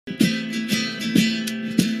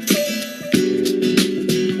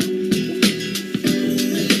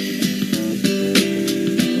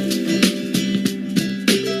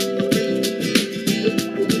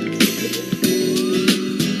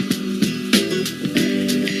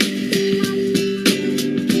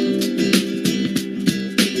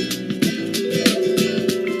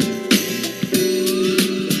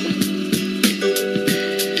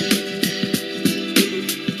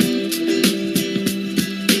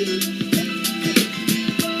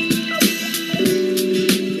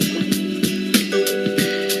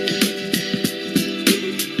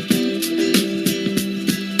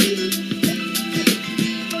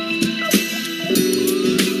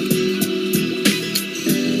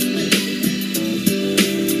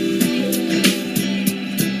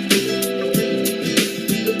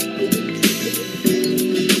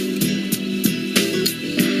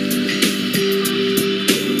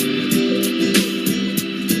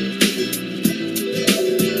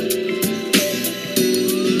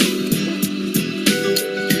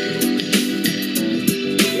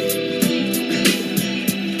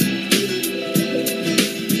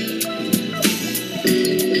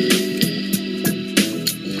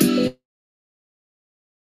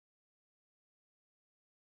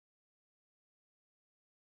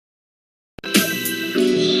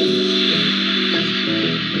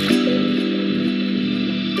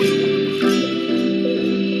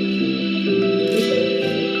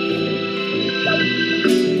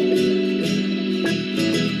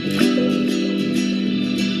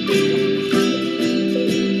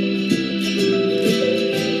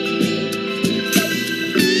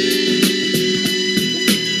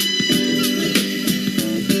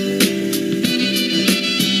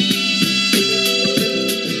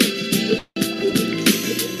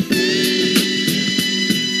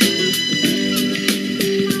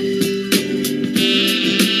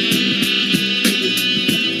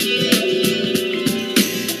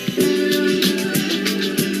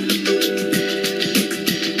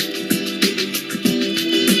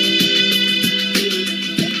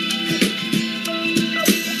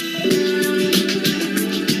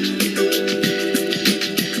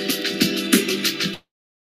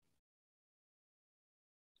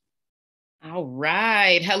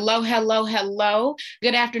right. Hello, hello, hello.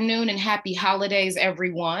 Good afternoon and happy holidays,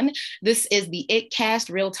 everyone. This is the It Cast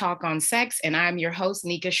Real Talk on Sex, and I'm your host,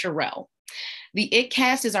 Nika Sherrill. The It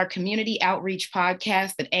Cast is our community outreach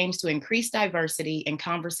podcast that aims to increase diversity in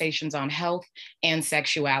conversations on health and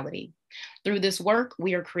sexuality. Through this work,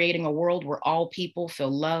 we are creating a world where all people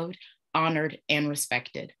feel loved, honored, and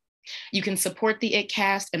respected. You can support the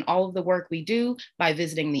ItCast and all of the work we do by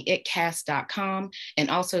visiting theitcast.com and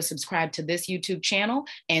also subscribe to this YouTube channel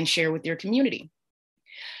and share with your community.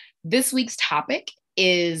 This week's topic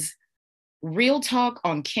is Real Talk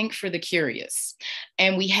on Kink for the Curious.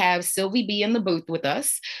 And we have Sylvie B in the booth with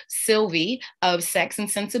us. Sylvie of Sex and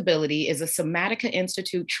Sensibility is a Somatica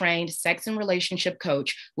Institute trained sex and relationship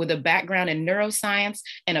coach with a background in neuroscience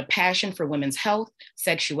and a passion for women's health,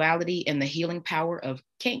 sexuality, and the healing power of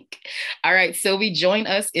kink. All right, Sylvie, join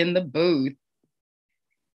us in the booth.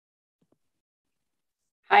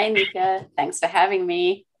 Hi, Nika. Thanks for having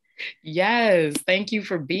me. Yes, thank you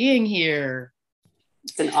for being here.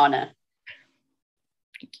 It's an honor.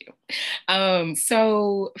 Thank you.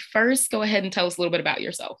 So first, go ahead and tell us a little bit about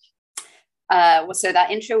yourself. So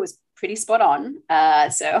that intro was pretty spot on.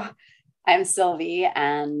 So I'm Sylvie,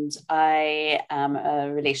 and I am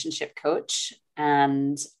a relationship coach,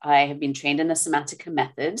 and I have been trained in the Somatica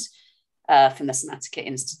method from the Somatica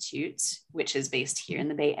Institute, which is based here in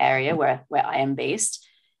the Bay Area, where I am based.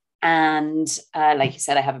 And like you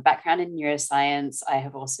said, I have a background in neuroscience. I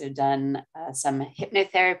have also done some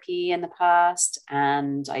hypnotherapy in the past,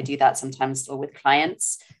 and I do that sometimes still with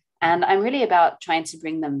clients. And I'm really about trying to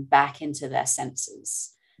bring them back into their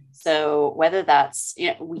senses. So whether that's,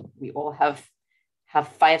 we all have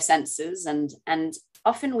five senses, and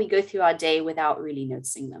often we go through our day without really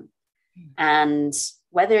noticing them. And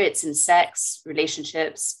whether it's in sex,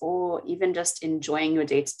 relationships, or even just enjoying your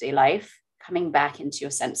day-to-day life, coming back into your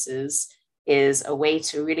senses is a way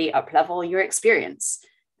to really up-level your experience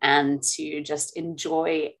and to just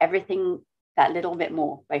enjoy everything that little bit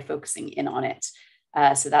more by focusing in on it.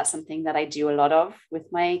 So that's something that I do a lot of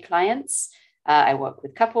with my clients. I work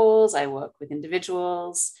with couples, I work with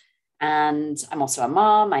individuals, and I'm also a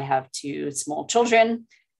mom. I have two small children.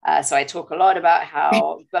 So I talk a lot about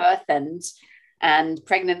how birth and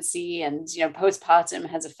pregnancy and postpartum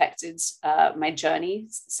has affected my journey,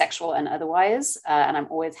 sexual and otherwise. And I'm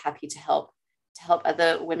always happy to help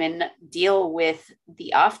other women deal with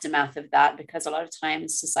the aftermath of that, because a lot of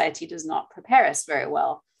times society does not prepare us very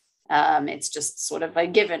well. It's just sort of a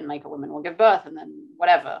given, like a woman will give birth and then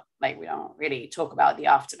whatever. Like we don't really talk about the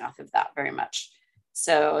aftermath of that very much.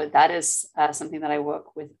 So that is something that I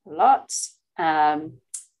work with a lot.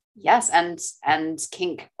 Yes, and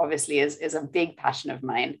kink obviously is a big passion of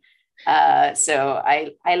mine. So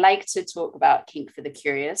I like to talk about kink for the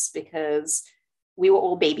curious, because we were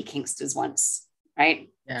all baby kinksters once, right?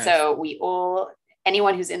 Yes. So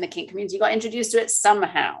anyone who's in the kink community got introduced to it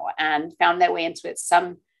somehow and found their way into it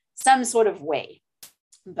some sort of way.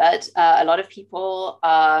 But a lot of people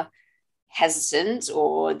are hesitant,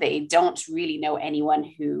 or they don't really know anyone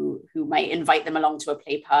who might invite them along to a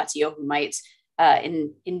play party, or who might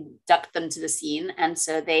induct them to the scene. And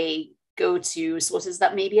so they go to sources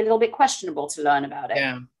that may be a little bit questionable to learn about it.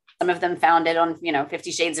 Yeah. Some of them found it on,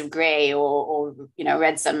 50 Shades of Grey, or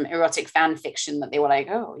read some erotic fan fiction that they were like,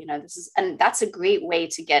 oh, and that's a great way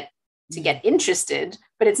to get interested,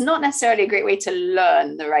 but it's not necessarily a great way to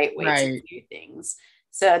learn the right way to do things.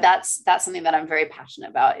 So that's something that I'm very passionate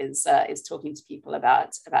about, is talking to people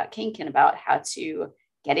about kink and about how to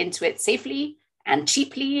get into it safely and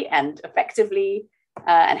cheaply and effectively,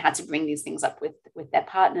 and how to bring these things up with their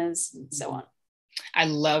partners and so on. I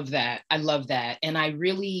love that. And I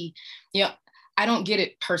really, I don't get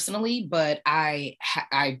it personally, but I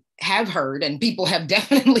have heard, and people have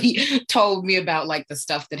definitely told me about like the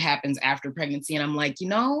stuff that happens after pregnancy. And I'm like,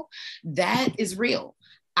 that is real.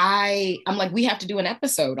 I'm like, we have to do an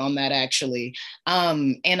episode on that actually.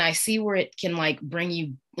 And I see where it can like bring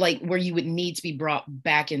you, like where you would need to be brought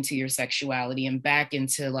back into your sexuality and back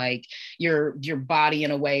into like your body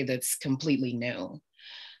in a way that's completely new.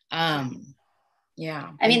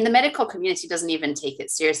 Yeah. I mean, the medical community doesn't even take it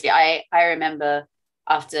seriously. I remember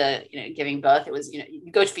after, giving birth, it was,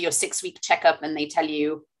 you go for your 6-week checkup and they tell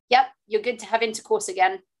you, yep, you're good to have intercourse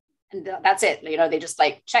again. And that's it. They just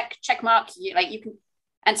like check mark, you can.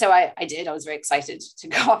 And so I did. I was very excited to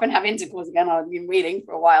go off and have intercourse again. I'd been waiting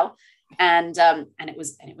for a while, and it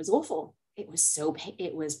was awful. It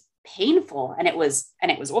was painful, and it was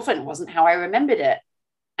awful. It wasn't how I remembered it,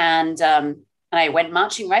 and I went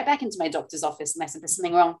marching right back into my doctor's office, and I said, "There's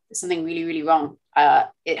something wrong. There's something really, really wrong.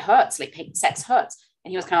 It hurts. Like sex hurts."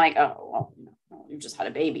 And he was kind of like, "Oh, well, you've just had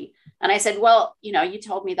a baby." And I said, well, you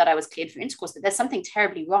told me that I was cleared for intercourse, but there's something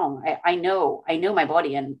terribly wrong. I know my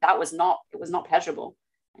body, and it was not pleasurable.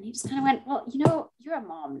 And he just kind of went, well, you're a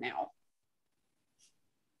mom now.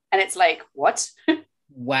 And it's like, what?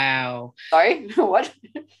 Wow. Sorry, what?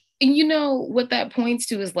 And what that points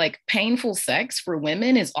to is like painful sex for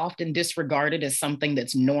women is often disregarded as something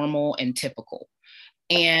that's normal and typical.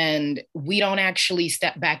 And we don't actually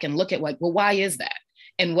step back and look at like, well, why is that?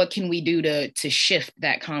 And what can we do to shift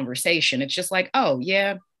that conversation? It's just like, oh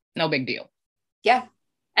yeah, no big deal. Yeah.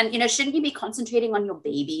 And, shouldn't you be concentrating on your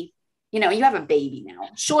baby? You have a baby now.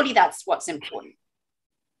 Surely that's what's important.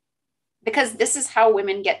 Because this is how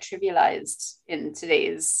women get trivialized in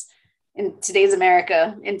today's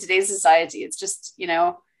America, in today's society. It's just, be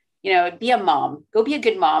a mom, go be a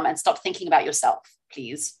good mom and stop thinking about yourself,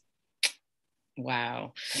 please.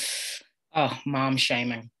 Wow. Oh, mom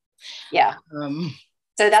shaming. Yeah.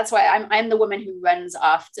 So that's why I'm the woman who runs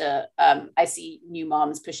after, I see new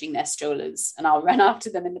moms pushing their strollers, and I'll run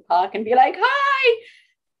after them in the park and be like, hi,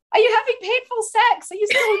 are you having painful sex? Are you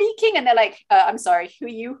still leaking? And they're like, I'm sorry, who are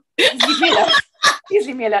you? Please leave me alone. Please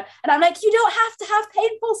leave me alone. And I'm like, you don't have to have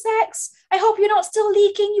painful sex. I hope you're not still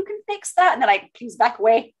leaking. You can fix that. And they're like, please back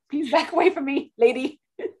away. Please back away from me, lady.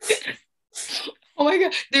 Oh my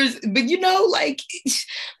God. Like,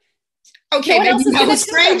 okay, no maybe not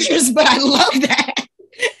strangers, but I love that.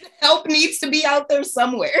 Help needs to be out there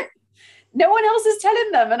somewhere. No one else is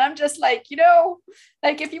telling them. And I'm just like,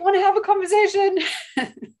 like if you want to have a conversation,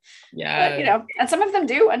 yeah, and some of them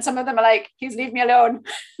do. And some of them are like, please leave me alone.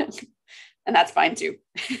 And that's fine too.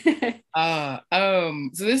 So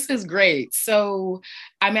this is great. So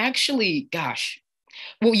I'm actually,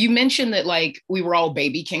 well, you mentioned that like we were all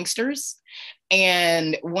baby kinksters.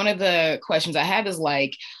 And one of the questions I have is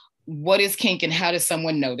like, what is kink and how does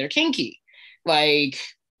someone know they're kinky? Like,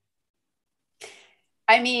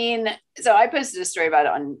 I mean, so I posted a story about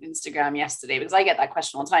it on Instagram yesterday because I get that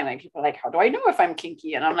question all the time. Like people are like, how do I know if I'm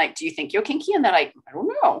kinky? And I'm like, do you think you're kinky? And they're like, I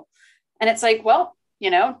don't know. And it's like, well,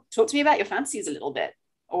 talk to me about your fantasies a little bit,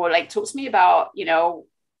 or like, talk to me about,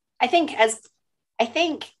 I think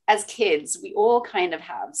as kids, we all kind of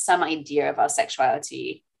have some idea of our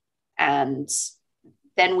sexuality, and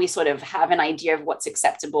then we sort of have an idea of what's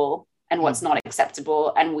acceptable and what's not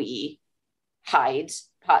acceptable. And we hide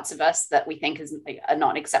parts of us that we think are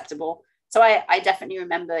not acceptable. So I definitely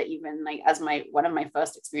remember, even like as one of my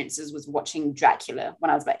first experiences was watching Dracula when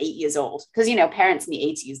I was about 8 years old. Because, parents in the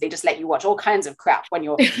 80s, they just let you watch all kinds of crap when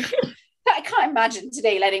you're, I can't imagine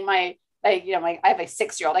today letting I have a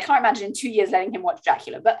 6-year-old. I can't imagine in 2 years letting him watch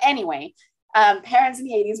Dracula. But anyway, parents in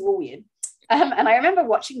the 80s were weird. And I remember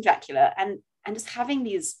watching Dracula and just having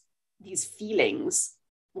these feelings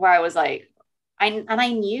where I was like,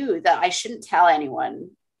 I knew that I shouldn't tell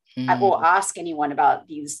anyone or ask anyone about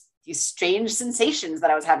these strange sensations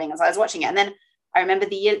that I was having as I was watching it. And then I remember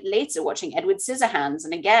the year later watching Edward Scissorhands,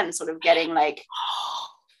 and again, sort of getting like,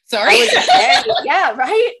 sorry. Yeah,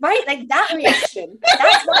 right. Like that reaction.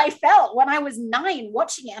 That's what I felt when I was 9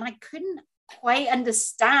 watching it. And I couldn't quite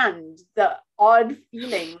understand the odd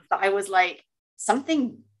feelings that I was like,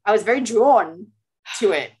 I was very drawn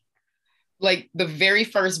to it. Like the very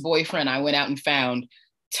first boyfriend I went out and found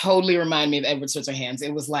totally reminded me of Edward Scissorhands.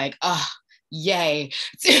 It was like, yay.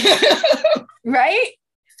 Right?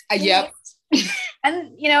 Yep.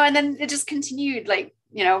 And, and then it just continued, like,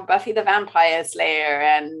 Buffy the Vampire Slayer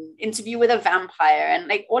and Interview with a Vampire and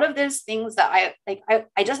like all of those things that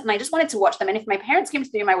I just wanted to watch them. And if my parents came to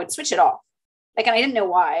the room, I would switch it off. Like, and I didn't know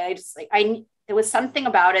why. I just there was something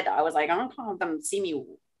about it that I was like, I don't want them to see me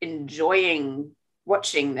enjoying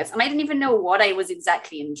watching this. And I didn't even know what I was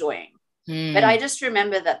exactly enjoying. But I just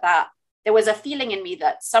remember that there was a feeling in me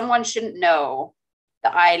that someone shouldn't know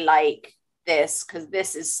that I like this because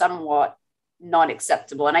this is somewhat not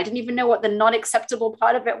acceptable. And I didn't even know what the not acceptable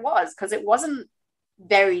part of it was, because it wasn't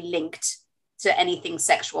very linked to anything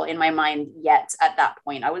sexual in my mind yet at that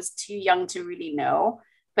point. I was too young to really know,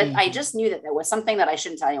 but I just knew that there was something that I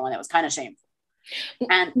shouldn't tell anyone that was kind of shameful.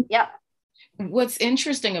 And yeah. What's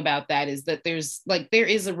interesting about that is that there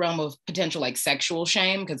is a realm of potential like sexual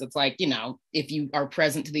shame, because it's like, if you are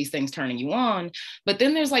present to these things turning you on, but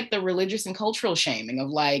then there's like the religious and cultural shaming of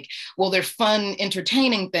like, well, they're fun,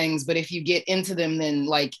 entertaining things, but if you get into them, then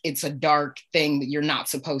like it's a dark thing that you're not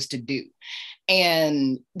supposed to do.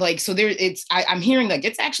 And like, so I'm hearing like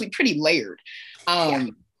it's actually pretty layered.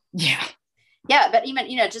 Yeah, but even,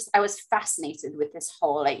 just I was fascinated with this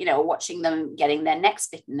whole, like, watching them getting their necks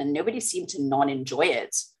bitten, and nobody seemed to not enjoy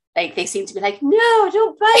it. Like, they seemed to be like, no,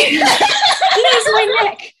 don't bite me. Here's my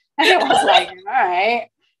neck. And it was like, all right.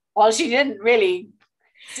 Well, she didn't really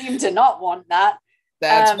seem to not want that.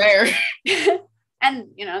 That's fair. And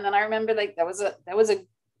and then I remember like there was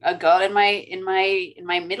a girl in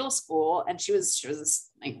my middle school, and she was this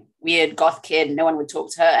like weird goth kid. No one would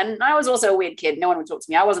talk to her, and I was also a weird kid. No one would talk to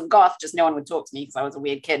me. I wasn't goth, just no one would talk to me because I was a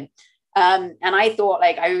weird kid. And I thought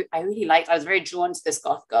like I was very drawn to this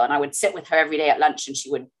goth girl, and I would sit with her every day at lunch, and she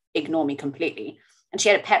would ignore me completely. And she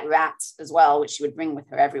had a pet rat as well, which she would bring with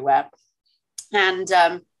her everywhere. And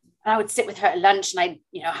I would sit with her at lunch, and I'd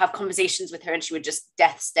have conversations with her, and she would just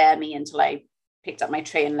death stare me until I picked up my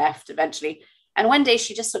tray and left eventually. And one day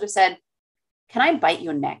she just sort of said, "Can I bite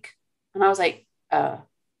your neck?" And I was like,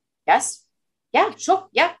 yes, yeah, sure.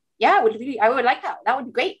 Yeah. I would like that. That would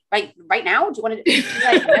be great. Right now. Do you want to do? She's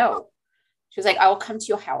like, no. She was like, "I will come to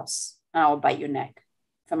your house and I will bite your neck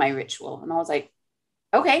for my ritual." And I was like,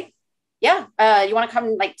 okay, yeah. You want to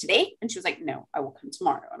come like today? And she was like, "No, I will come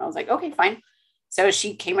tomorrow." And I was like, okay, fine. So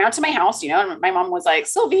she came around to my house, and my mom was like,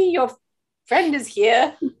 "Sylvie, your friend is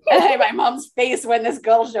here." And my mom's face when this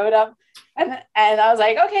girl showed up. And I was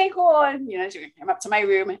like, okay, cool. And, she came up to my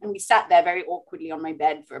room, and we sat there very awkwardly on my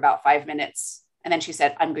bed for about 5 minutes. And then she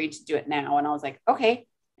said, "I'm going to do it now." And I was like, okay.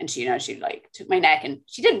 And she like took my neck, and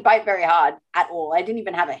she didn't bite very hard at all. I didn't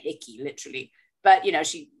even have a hickey, literally. But,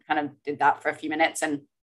 she kind of did that for a few minutes. And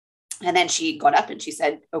then she got up and she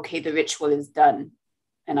said, "Okay, the ritual is done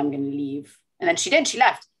and I'm going to leave." And then she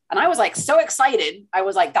left. And I was like, so excited. I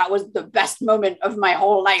was like, that was the best moment of my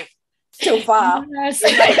whole life so far. Yes.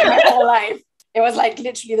 My whole life. It was like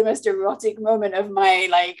literally the most erotic moment of my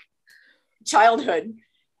like childhood.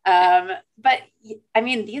 But I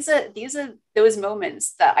mean, these are those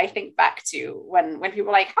moments that I think back to when people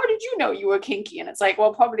are like, "How did you know you were kinky?" And it's like,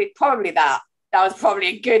 well, probably that was probably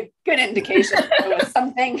a good indication there was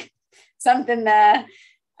something there.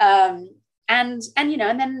 And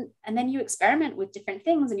then you experiment with different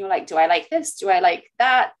things, and you're like, do I like this? Do I like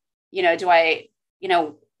that? Do I,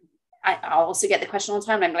 I'll also get the question all the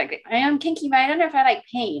time. I'm like, I am kinky, but I don't know if I like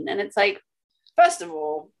pain. And it's like, first of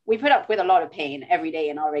all, we put up with a lot of pain every day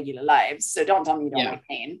in our regular lives. So don't tell me you don't like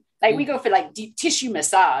pain. Like we go for like deep tissue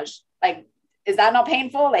massage. Like, is that not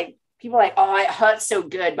painful? Like people are like, "Oh, it hurts so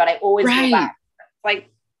good, but I always go back."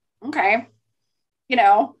 Like, okay,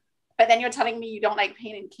 but then you're telling me you don't like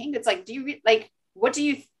pain and kink. It's like, do you what do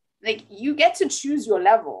you like? You get to choose your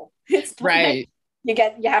level. It's right.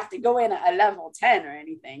 Like you have to go in at a level 10 or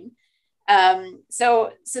anything.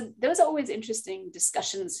 So those are always interesting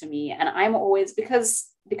discussions for me. And I'm always, because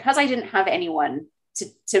I didn't have anyone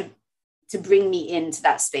to bring me into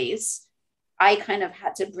that space, I kind of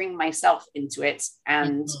had to bring myself into it.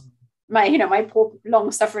 And my poor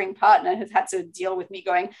long-suffering partner has had to deal with me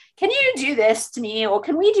going, "Can you do this to me? Or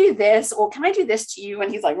can we do this? Or can I do this to you?"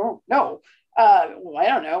 And he's like, "Oh, no. Well, I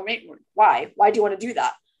don't know. Why do you want to do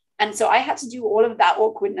that?" And so I had to do all of that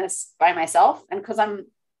awkwardness by myself. And because I'm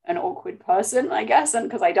an awkward person, I guess, and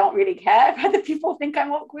because I don't really care if other people think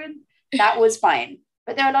I'm awkward, that was fine.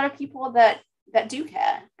 But there are a lot of people that do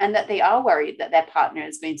care, and that they are worried that their partner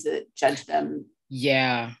is going to judge them.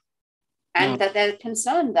 Yeah. And that they're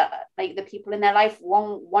concerned that like the people in their life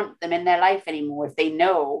won't want them in their life anymore if they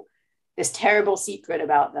know this terrible secret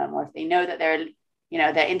about them, or if they know that they're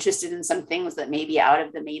interested in some things that may be out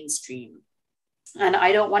of the mainstream. And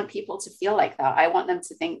I don't want people to feel like that. I want them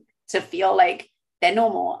to feel like they're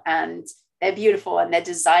normal and they're beautiful and their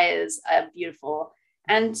desires are beautiful.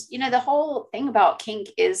 And, the whole thing about kink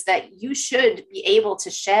is that you should be able to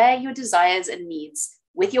share your desires and needs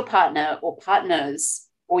with your partner or partners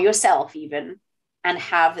or yourself even, and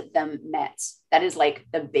have them met. That is like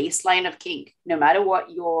the baseline of kink. No matter what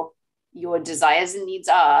your desires and needs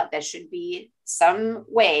are, there should be some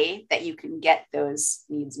way that you can get those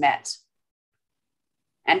needs met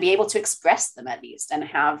and be able to express them at least, and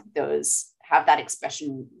have that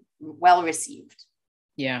expression well received.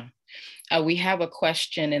 Yeah. We have a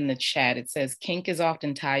question in the chat. It says, "Kink is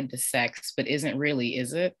often tied to sex, but isn't really,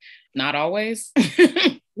 is it? Not always."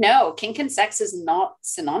 No, kink and sex is not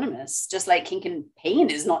synonymous, just like kink and pain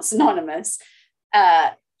is not synonymous.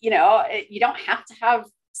 You don't have to have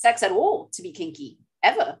sex at all to be kinky,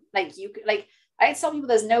 ever. I tell people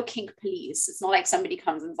there's no kink police. It's not like somebody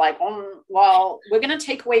comes and is like, "Oh, well, we're going to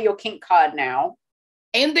take away your kink card now."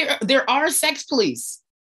 And there are sex police.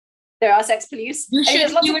 There are sex police. You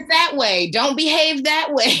shouldn't do it that way. Don't behave that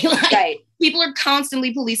way. Right. People are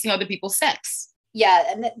constantly policing other people's sex.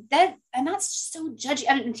 Yeah, and that's so judgy.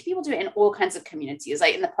 I mean, people do it in all kinds of communities.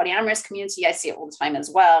 Like in the polyamorous community, I see it all the time as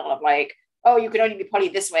well. Of like, "Oh, you can only be poly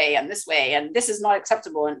this way, and this is not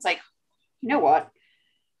acceptable." And it's like, you know what?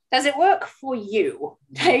 Does it work for you?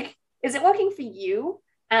 Like, is it working for you?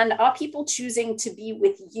 And are people choosing to be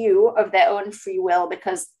with you of their own free will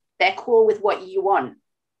because they're cool with what you want?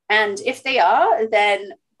 And if they are,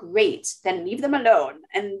 then great, then leave them alone.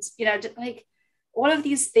 And, like all of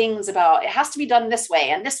these things about it has to be done this way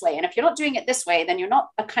and this way. And if you're not doing it this way, then you're not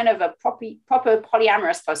a kind of a proper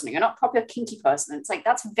polyamorous person. You're not proper kinky person. It's like,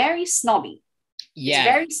 that's very snobby. Yeah.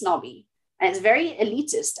 It's very snobby and it's very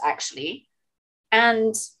elitist, actually.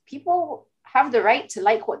 And people have the right to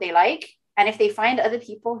like what they like. And if they find other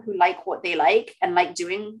people who like what they like and like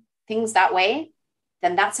doing things that way,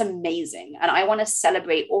 then that's amazing. And I want to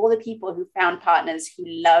celebrate all the people who found partners who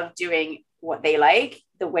love doing what they like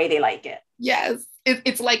the way they like it. Yes.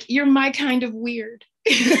 It's like, you're my kind of weird.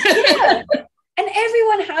 Yeah. And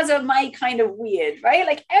everyone has a my kind of weird, right?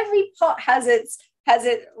 Like every pot has its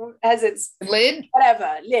lid,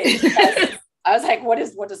 whatever lid. I was like, what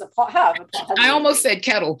does a pot have? A pot has I almost said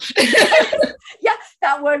kettle. Yeah,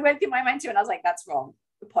 that word went through my mind too. And I was like, that's wrong.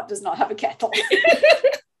 The pot does not have a kettle.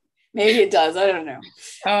 Maybe it does. I don't know.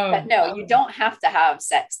 But no, you don't have to have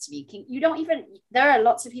sex to be kinky. There are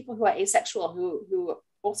lots of people who are asexual who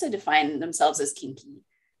also define themselves as kinky.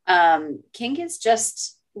 Kink is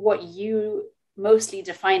just what you mostly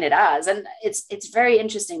define it as. And it's very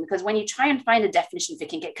interesting because when you try and find a definition for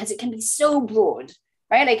kink, because it can be so broad,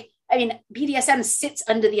 right? Like, I mean, BDSM sits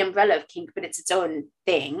under the umbrella of kink, but it's its own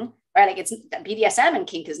thing, right? Like BDSM and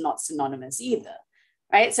kink is not synonymous either,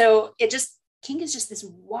 right? So kink is just this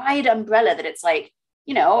wide umbrella that it's like,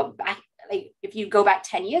 like if you go back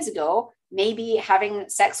 10 years ago, maybe having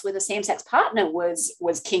sex with a same-sex partner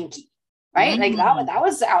was kinky, right? Like that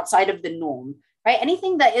was outside of the norm, right?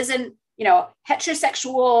 Anything that isn't,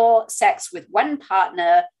 heterosexual sex with one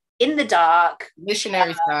partner in the dark,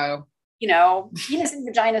 missionary style, penis and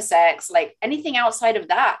vagina sex, like anything outside of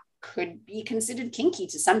that could be considered kinky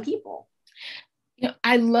to some people.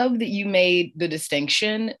 I love that you made the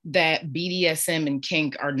distinction that BDSM and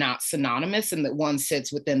kink are not synonymous and that one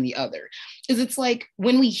sits within the other. Because it's like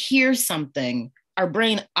when we hear something, our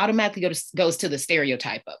brain automatically goes to the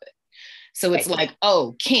stereotype of it. So it's like,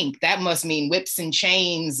 oh, kink, that must mean whips and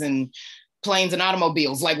chains and planes and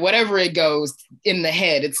automobiles, like whatever it goes in the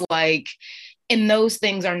head. It's like, and those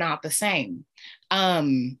things are not the same.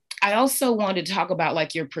 I also wanted to talk about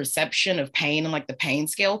like your perception of pain and like the pain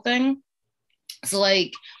scale thing. So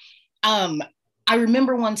like, I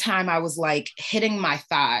remember one time I was like hitting my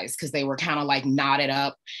thighs because they were kind of like knotted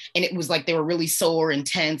up and it was like they were really sore and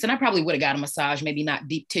tense. And I probably would have got a massage, maybe not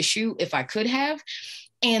deep tissue if I could have.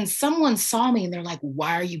 And someone saw me and they're like,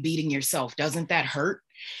 why are you beating yourself? Doesn't that hurt?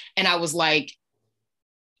 And I was like,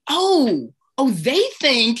 oh, they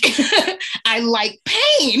think I like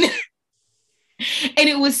pain. And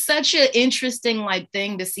it was such an interesting like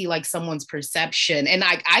thing to see like someone's perception. And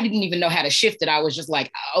I didn't even know how to shift it. I was just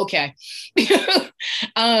like, okay.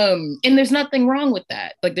 And there's nothing wrong with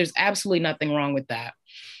that. Like there's absolutely nothing wrong with that.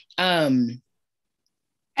 And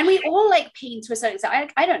we all like pain to a certain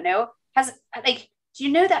extent. I don't know. Do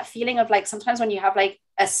you know that feeling of like sometimes when you have like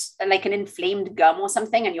an inflamed gum or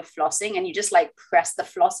something and you're flossing and you just like press the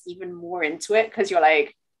floss even more into it because you're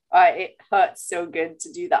like, it hurts so good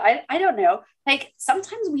to do that. I don't know. Like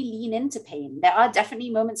sometimes we lean into pain. There are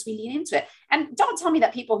definitely moments we lean into it. And don't tell me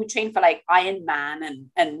that people who train for like Ironman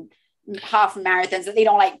and half marathons that they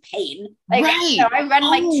don't like pain. Like right. I run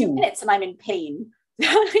like 2 minutes and I'm in pain.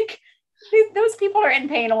 Like those people are in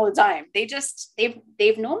pain all the time.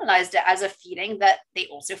 They've normalized it as a feeling that they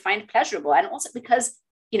also find pleasurable. And also because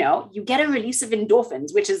you get a release of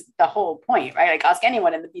endorphins, which is the whole point, right? Like ask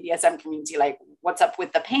anyone in the BDSM community, like what's up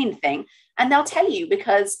with the pain thing? And they'll tell you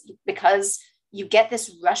because you get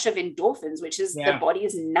this rush of endorphins, which is the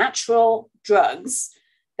body's natural drugs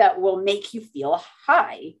that will make you feel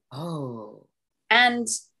high. Oh. And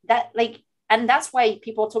that's why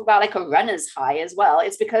people talk about like a runner's high as well.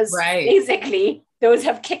 It's because basically those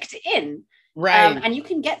have kicked in. Right. And you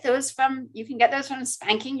can get those from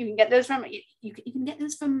spanking. You can get those from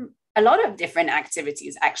a lot of different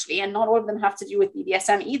activities, actually. And not all of them have to do with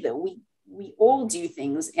BDSM either. We all do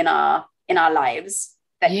things in our lives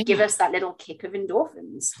that give us that little kick of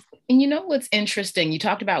endorphins. And you know what's interesting? You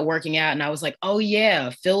talked about working out and I was like, oh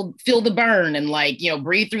yeah, feel the burn and like,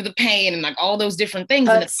 breathe through the pain and like all those different things.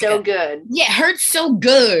 Hurts and it's so good. Yeah, it hurts so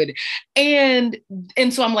good. And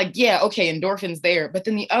so I'm like, yeah, okay, endorphins there. But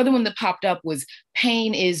then the other one that popped up was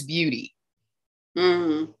pain is beauty.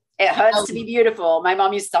 It hurts to be beautiful. My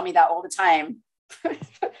mom used to tell me that all the time.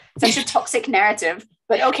 Such a toxic narrative,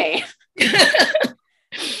 but okay.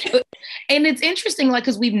 And it's interesting, like,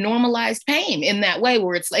 because we've normalized pain in that way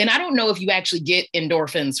where it's, and I don't know if you actually get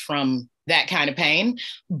endorphins from that kind of pain,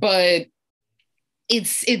 but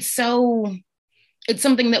it's something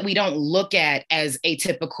that we don't look at as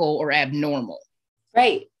atypical or abnormal.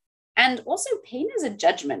 Right. And also pain is a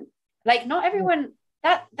judgment. Like not everyone,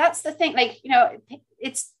 that's the thing. Like,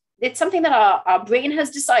 it's something that our brain has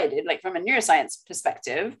decided, like from a neuroscience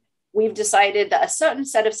perspective, we've decided that a certain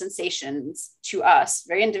set of sensations to us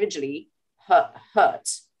very individually hurt,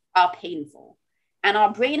 are painful. And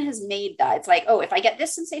our brain has made that. It's like, oh, if I get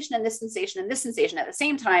this sensation and this sensation and this sensation at the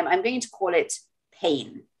same time, I'm going to call it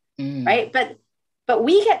pain, right? But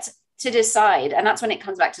we get to decide, and that's when it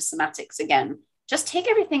comes back to somatics again. Just take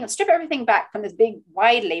everything, strip everything back from this big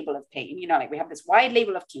wide label of pain. Like we have this wide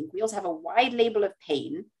label of kink. We also have a wide label of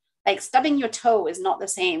pain. Like stubbing your toe is not the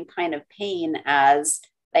same kind of pain as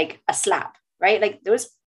like a slap, right? Like those,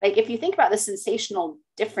 like if you think about the sensational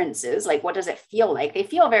differences, like what does it feel like? They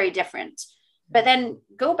feel very different. But then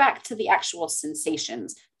go back to the actual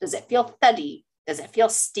sensations. Does it feel thuddy? Does it feel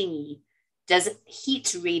stingy? Does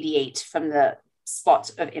heat radiate from the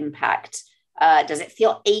spot of impact? Does it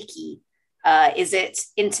feel achy? Is it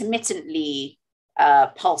intermittently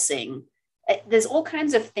pulsing? There's all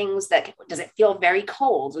kinds of things that, does it feel very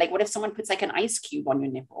cold? Like what if someone puts like an ice cube on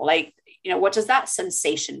your nipple? Like, what does that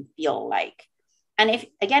sensation feel like? And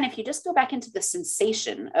if you just go back into the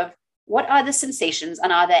sensation of what are the sensations,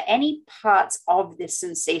 and are there any parts of this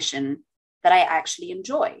sensation that I actually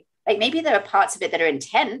enjoy? Like maybe there are parts of it that are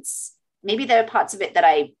intense. Maybe there are parts of it that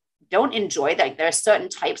I don't enjoy. Like there are certain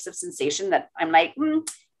types of sensation that I'm like,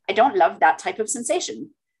 I don't love that type of sensation.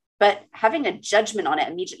 But having a judgment on it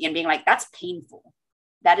immediately and being like, that's painful.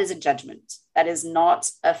 That is a judgment. That is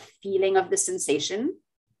not a feeling of the sensation.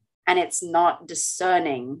 And it's not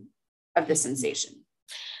discerning of the sensation.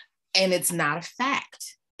 And it's not a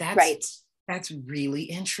fact. That's right. That's really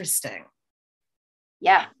interesting.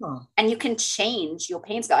 Yeah. Huh. And you can change your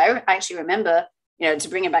pain scale. I actually remember, to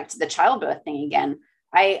bring it back to the childbirth thing again,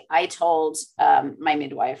 I told my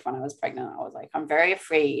midwife when I was pregnant, I was like, I'm very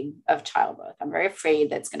afraid of childbirth. I'm very afraid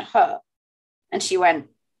that it's going to hurt. And she went,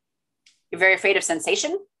 you're very afraid of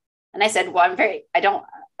sensation? And I said, well,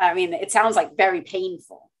 it sounds like very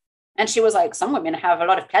painful. And she was like, some women have a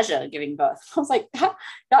lot of pleasure giving birth. I was like,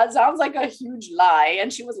 that sounds like a huge lie.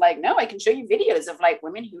 And she was like, no, I can show you videos of like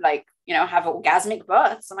women who have orgasmic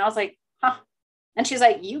births. And I was like, huh. And she's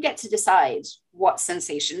like, you get to decide what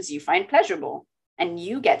sensations you find pleasurable. And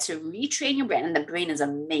you get to retrain your brain. And the brain is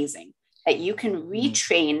amazing that you can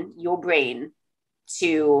retrain your brain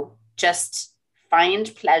to just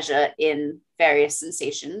find pleasure in various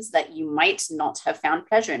sensations that you might not have found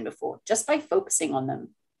pleasure in before, just by focusing on them.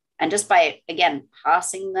 And just by, again,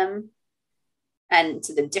 passing them and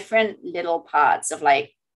to the different little parts of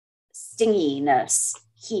like stinginess,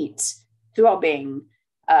 heat, throbbing,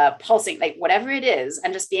 pulsing, like whatever it is,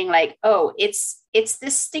 and just being like, oh, it's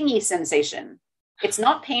this stingy sensation. It's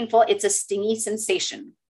not painful. It's a stingy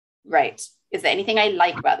sensation, right? Is there anything I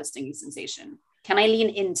like about the stingy sensation? Can I lean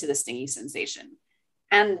into the stingy sensation?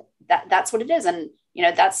 And that's what it is. And,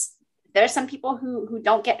 there are some people who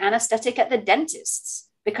don't get anesthetic at the dentist's,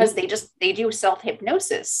 because they do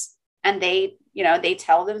self-hypnosis, and they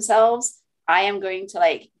tell themselves, I am going to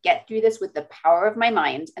like get through this with the power of my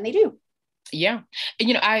mind. And they do. Yeah.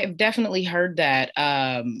 I've definitely heard that,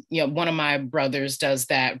 one of my brothers does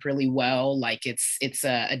that really well. Like it's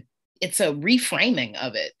a reframing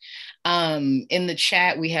of it. In the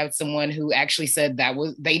chat, we have someone who actually said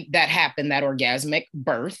that happened, that orgasmic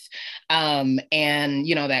birth, and,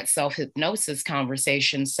 that self-hypnosis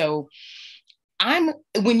conversation. So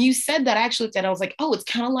when you said that, I actually looked at it, I was like, oh, it's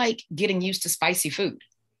kind of like getting used to spicy food.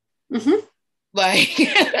 Mm-hmm. Like,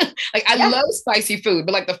 I love spicy food,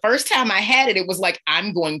 but like the first time I had it, it was like,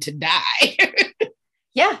 I'm going to die.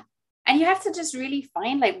 Yeah. And you have to just really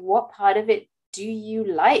find like, what part of it do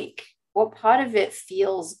you like? What part of it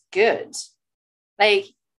feels good? Like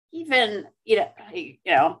even,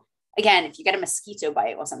 again, if you get a mosquito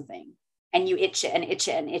bite or something and you itch it and itch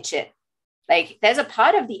it and itch it, like there's a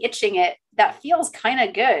part of the itching it that feels kind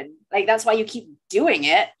of good. Like that's why you keep doing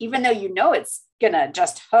it, even though it's gonna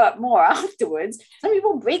just hurt more afterwards. Some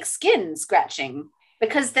people break skin scratching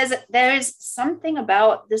because there's something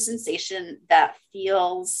about the sensation that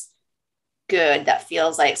feels good, that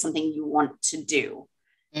feels like something you want to do.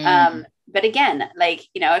 But again, like,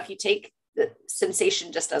 if you take the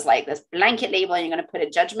sensation just as like this blanket label and you're going to put a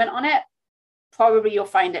judgment on it, probably you'll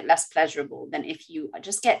find it less pleasurable than if you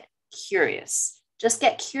just get curious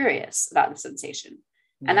about the sensation.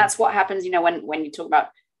 And that's what happens, when you talk about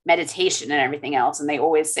meditation and everything else. And they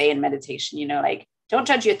always say in meditation, like, don't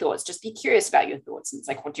judge your thoughts, just be curious about your thoughts. And it's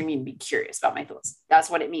like, what do you mean be curious about my thoughts? That's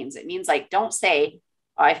what it means. It means like, don't say,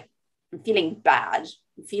 I'm feeling bad,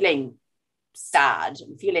 I'm feeling sad,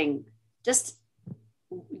 I'm feeling, just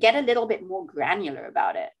get a little bit more granular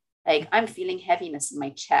about it. Like I'm feeling heaviness in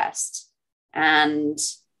my chest and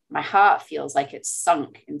my heart feels like it's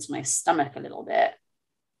sunk into my stomach a little bit.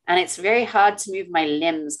 And it's very hard to move my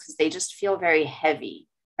limbs because they just feel very heavy,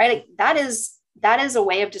 right? Like that is a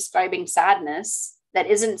way of describing sadness that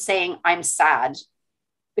isn't saying I'm sad,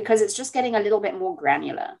 because it's just getting a little bit more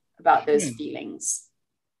granular about those feelings.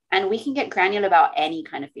 And we can get granular about any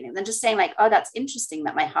kind of feeling than just saying like, oh, that's interesting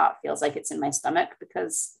that my heart feels like it's in my stomach,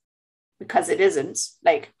 because it isn't.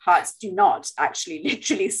 Like hearts do not actually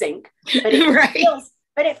literally sink, but it right.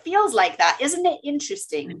 feels like that. Isn't it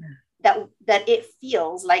interesting that it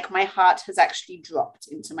feels like my heart has actually dropped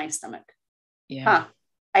into my stomach? Yeah.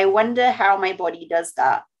 I wonder how my body does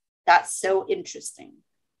that. That's so interesting.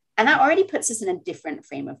 And that already puts us in a different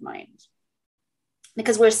frame of mind,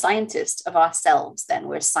 because we're scientists of ourselves. Then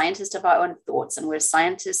we're scientists of our own thoughts, and we're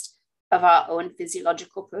scientists of our own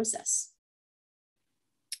physiological process.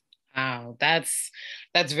 Wow, that's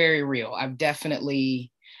very real. I've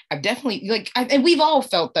definitely like, and we've all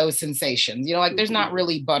felt those sensations, you know, like there's not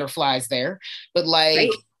really butterflies there, but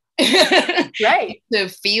like, right. to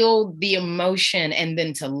feel the emotion and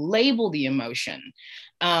then to label the emotion.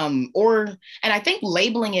 And I think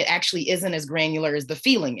labeling it actually isn't as granular as the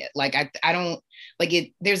feeling it. Like, I don't like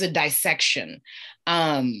it. There's a dissection.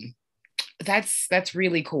 That's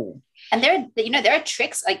really cool. And there are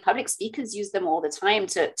tricks, like public speakers use them all the time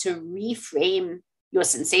to reframe your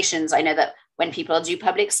sensations. I know that when people do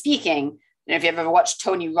public speaking, you know, if you've ever watched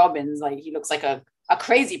Tony Robbins, like he looks like a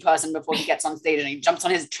crazy person before he gets on stage, and he jumps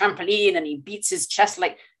on his trampoline and he beats his chest,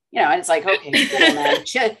 like, you know, and it's like, okay, cool, man,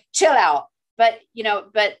 chill out. But, you know,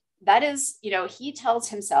 but that is, you know, he tells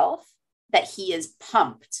himself that he is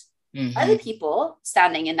pumped. Other people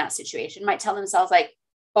standing in that situation might tell themselves like,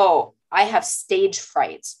 oh, I have stage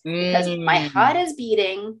fright because my heart is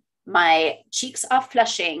beating, my cheeks are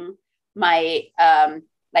flushing, my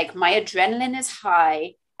my adrenaline is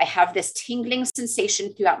high. I have this tingling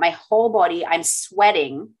sensation throughout my whole body. I'm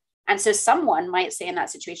sweating. And so someone might say in that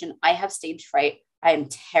situation, I have stage fright. I am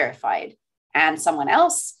terrified. And someone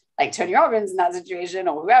else, like Tony Robbins in that situation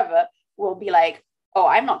or whoever, will be like, oh,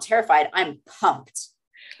 I'm not terrified. I'm pumped.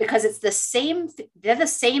 Because they're the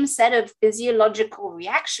same set of physiological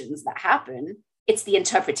reactions that happen. It's the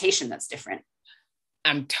interpretation that's different.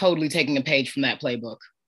 I'm totally taking a page from that playbook.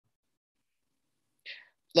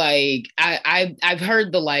 Like I've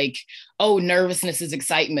heard the like, oh, nervousness is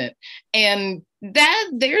excitement, and that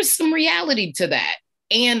there's some reality to that.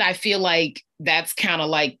 And I feel like that's kind of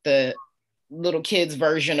like the little kids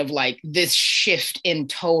version of like this shift in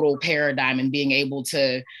total paradigm and being able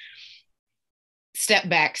to step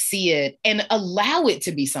back, see it, and allow it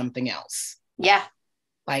to be something else. Yeah.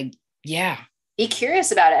 Like, yeah. Be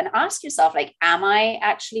curious about it and ask yourself, like, am I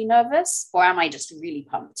actually nervous or am I just really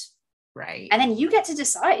pumped? Right. And then you get to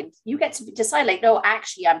decide. You get to decide, like, no,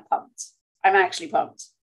 actually, I'm pumped. I'm actually pumped.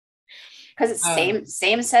 Because it's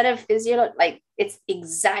same set of physiology. Like, it's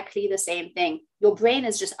exactly the same thing. Your brain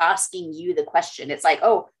is just asking you the question. It's like,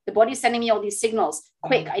 oh, the body's sending me all these signals.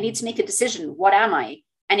 Quick, I need to make a decision. What am I?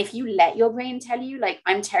 And if you let your brain tell you, like,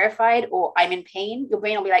 I'm terrified or I'm in pain, your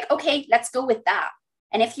brain will be like, okay, let's go with that.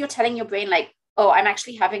 And if you're telling your brain, like, oh, I'm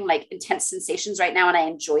actually having like intense sensations right now and I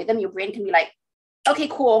enjoy them, your brain can be like, okay,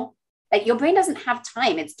 cool. Like, your brain doesn't have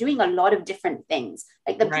time. It's doing a lot of different things.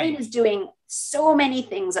 Like, the brain is doing so many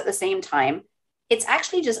things at the same time. It's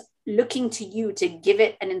actually just looking to you to give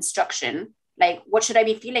it an instruction. Like, what should I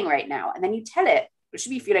be feeling right now? And then you tell it, it should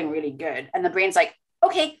be feeling really good. And the brain's like,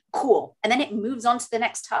 okay, cool. And then it moves on to the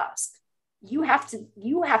next task. You have to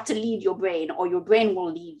lead your brain, or your brain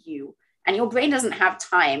will lead you. And your brain doesn't have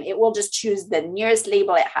time. It will just choose the nearest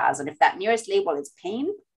label it has. And if that nearest label is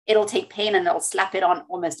pain, it'll take pain and it'll slap it on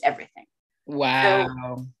almost everything. Wow.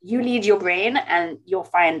 So you lead your brain and you'll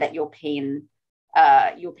find that your pain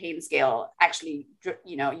scale actually,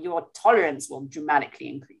 you know, your tolerance will dramatically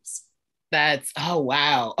increase. Oh,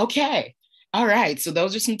 wow. Okay. All right. So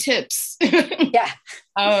those are some tips. Yeah.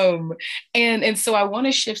 And so I want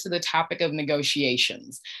to shift to the topic of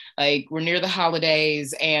negotiations. Like, we're near the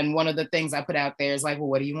holidays, and one of the things I put out there is like, well,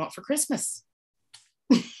 what do you want for Christmas?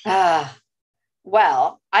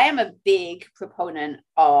 Well, I am a big proponent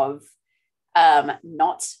of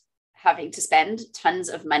not having to spend tons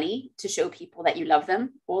of money to show people that you love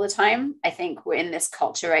them all the time. I think we're in this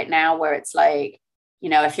culture right now where it's like, you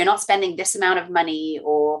know, if you're not spending this amount of money,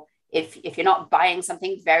 or if you're not buying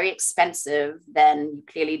something very expensive, then you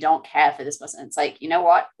clearly don't care for this person. It's like, you know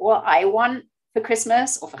what I want for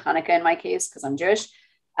Christmas, or for Hanukkah in my case, because I'm Jewish.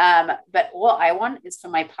 But all I want is for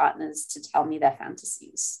my partners to tell me their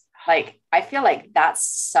fantasies. Like, I feel like that's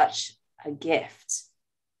such a gift.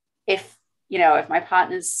 If if my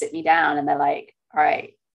partners sit me down and they're like, all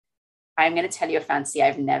right, I'm going to tell you a fantasy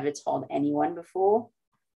I've never told anyone before.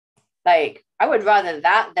 Like, I would rather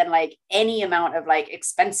that than like any amount of like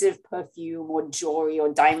expensive perfume or jewelry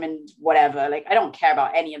or diamond, whatever. Like, I don't care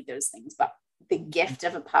about any of those things, but the gift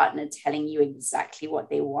of a partner telling you exactly what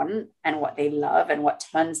they want and what they love and what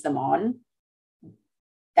turns them on,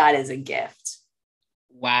 that is a gift.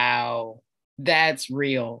 Wow. That's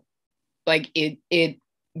real. Like it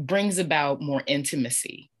brings about more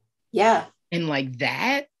intimacy. Yeah. And like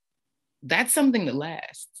that's something that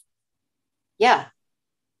lasts. Yeah.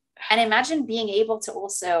 And imagine being able to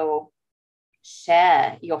also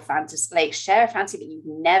share your fantasy, like share a fantasy that you've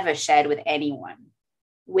never shared with anyone,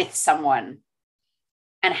 with someone,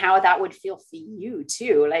 and how that would feel for you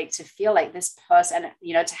too. Like to feel like this person,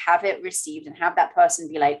 to have it received and have that person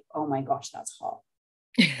be like, oh my gosh, that's hot.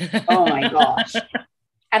 Oh my gosh.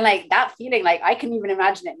 And like that feeling, like I can even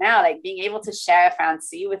imagine it now, like being able to share a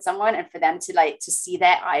fantasy with someone and for them to like, to see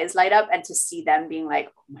their eyes light up and to see them being like,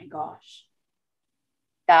 oh my gosh,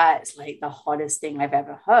 that's like the hottest thing I've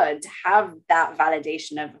ever heard. To have that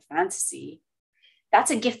validation of a fantasy,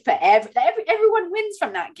 that's a gift for everyone wins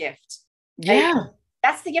from that gift. Yeah. Like,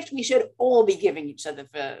 that's the gift we should all be giving each other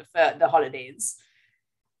for the holidays.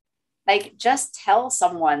 Like, just tell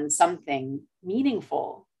someone something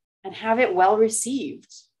meaningful and have it well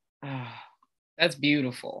received. Oh, that's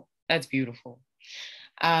beautiful. That's beautiful.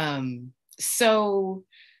 So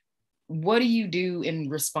what do you do in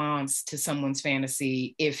response to someone's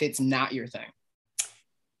fantasy if it's not your thing?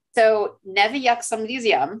 So never yuck somebody's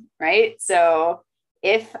yum, right? So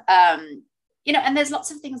if, and there's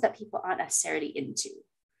lots of things that people aren't necessarily into.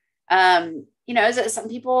 Some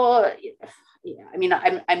people, I mean,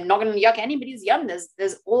 I'm not going to yuck anybody's yum.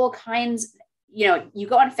 There's all kinds, you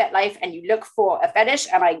go on FetLife and you look for a fetish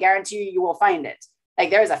and I guarantee you will find it. Like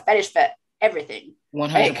there is a fetish for everything.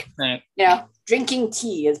 100%. Like, drinking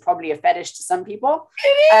tea is probably a fetish to some people.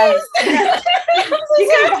 It is.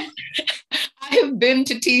 I have been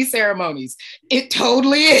to tea ceremonies. It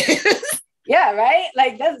totally is. Yeah, right?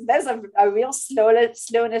 Like there's a real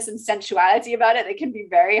slowness and sensuality about it that can be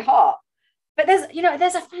very hot. But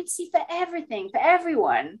there's a fantasy for everything, for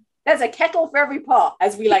everyone. There's a kettle for every pot,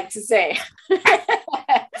 as we like to say.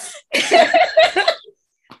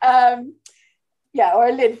 Or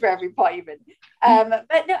a lid for every pot even.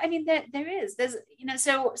 But no, I mean, there's,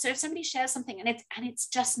 so if somebody shares something and it's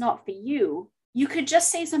just not for you, you could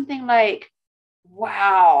just say something like,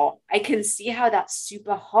 wow, I can see how that's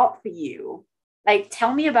super hot for you. Like,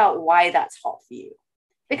 tell me about why that's hot for you.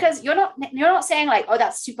 Because you're not saying like, oh,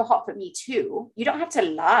 that's super hot for me too. You don't have to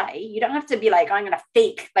lie. You don't have to be like, I'm going to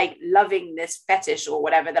fake like loving this fetish or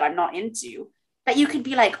whatever that I'm not into. But you could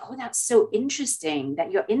be like, oh, that's so interesting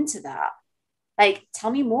that you're into that. Like, tell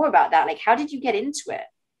me more about that. Like, how did you get into it?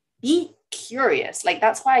 Be curious. Like,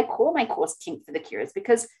 that's why I call my course Kink for the Curious,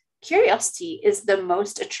 because curiosity is the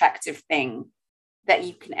most attractive thing that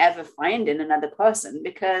you can ever find in another person,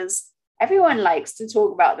 because everyone likes to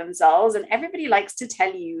talk about themselves and everybody likes to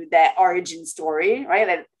tell you their origin story, right?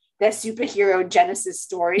 Like their superhero genesis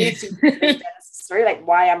story, like,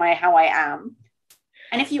 why am I how I am?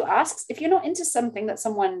 And if you're not into something that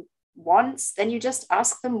someone wants, then you just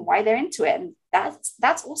ask them why they're into it. And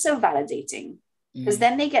that's also validating, because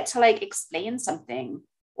then they get to like explain something,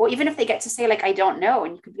 or even if they get to say like, I don't know,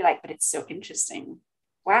 and you could be like, but it's so interesting.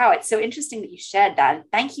 Wow, it's so interesting that you shared that. And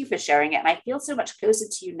thank you for sharing it. And I feel so much closer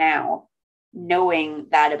to you now, knowing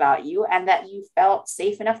that about you and that you felt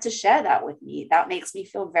safe enough to share that with me. That makes me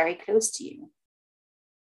feel very close to you.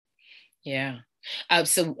 Yeah.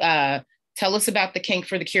 So tell us about the Kink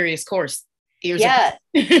for the Curious course. So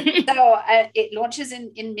it launches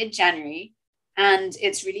in mid-January. And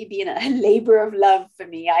it's really been a labor of love for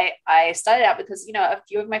me. I started out because, a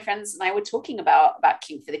few of my friends and I were talking about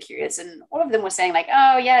Kink for the Curious, and all of them were saying like,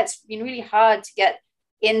 oh yeah, it's been really hard to get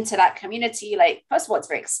into that community. Like, first of all, it's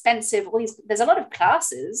very expensive. There's a lot of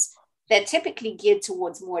classes. They're typically geared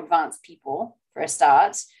towards more advanced people for a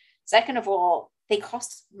start. Second of all, they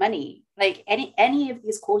cost money. Like any of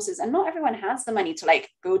these courses, and not everyone has the money to like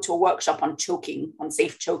go to a workshop on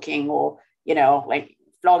safe choking, or, like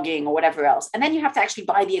flogging or whatever else. And then you have to actually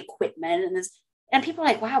buy the equipment, and people are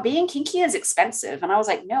like, wow, being kinky is expensive. And I was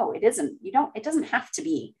like, no, it isn't. It doesn't have to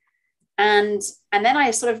be. And then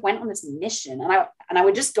I sort of went on this mission, and I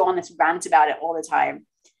would just go on this rant about it all the time.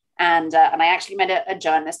 And I actually met a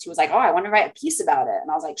journalist who was like, oh, I want to write a piece about it.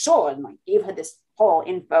 And I was like, sure. And I gave her this whole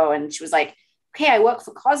info, and she was like, okay, I work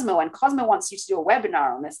for Cosmo, and Cosmo wants you to do a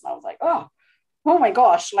webinar on this. And I was like, oh my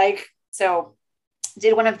gosh. Like, so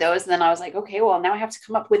did one of those. And then I was like, okay, well, now I have to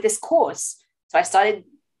come up with this course. So I started,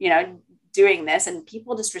 doing this, and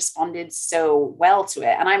people just responded so well to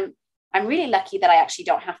it. And I'm really lucky that I actually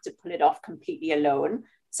don't have to pull it off completely alone.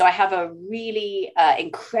 So I have a really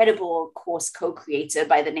incredible course co-creator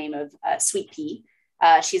by the name of Sweet Pea.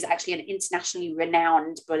 She's actually an internationally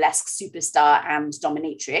renowned burlesque superstar and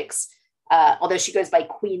dominatrix, although she goes by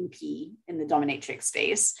Queen P in the dominatrix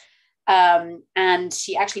space. And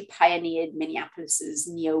she actually pioneered Minneapolis's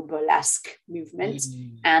neo-burlesque movement.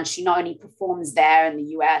 And she not only performs there in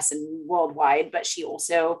the US and worldwide, but she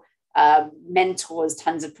also mentors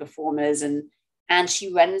tons of performers. And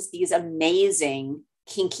she runs these amazing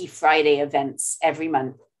Kinky Friday events every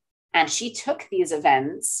month. And she took these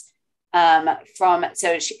events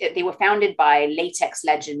they were founded by latex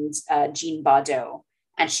legend Jean Bardot.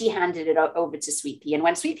 And she handed it over to Sweet Pea. And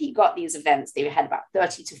when Sweet Pea got these events, they had about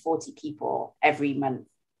 30 to 40 people every month.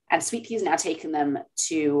 And Sweet Pea has now taken them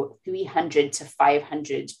to 300 to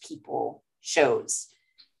 500 people shows.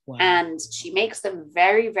 Wow. And she makes them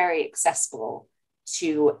very, very accessible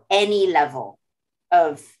to any level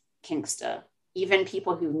of kinkster, even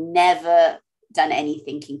people who've never done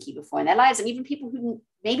anything kinky before in their lives, and even people who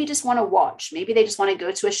maybe just want to watch. Maybe they just want to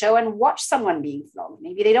go to a show and watch someone being flogged.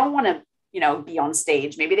 Maybe they don't want to be on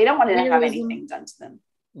stage. Maybe they don't want to have anything done to them.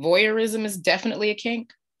 Voyeurism is definitely a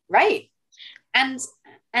kink. Right. And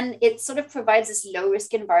it sort of provides this low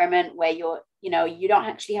risk environment where you don't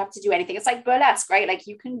actually have to do anything. It's like burlesque, right? Like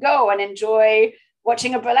you can go and enjoy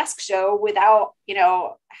watching a burlesque show without,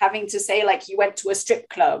 having to say like you went to a strip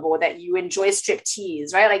club or that you enjoy strip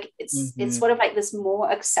tease, right? Like it's sort of like this more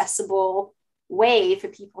accessible way for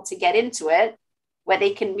people to get into it, where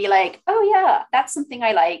they can be like, oh yeah, that's something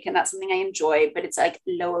I like and that's something I enjoy, but it's like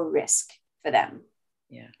lower risk for them.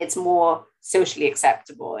 Yeah. It's more socially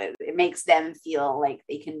acceptable. It makes them feel like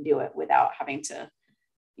they can do it without having to,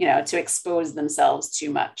 to expose themselves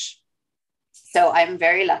too much. So I'm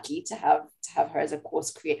very lucky to have her as a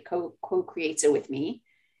course co-creator with me.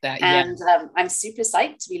 I'm super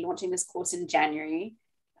psyched to be launching this course in January.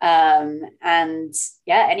 And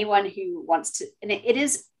yeah, anyone who wants to, and it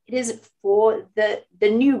is for the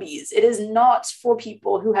newbies. It is not for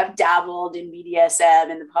people who have dabbled in BDSM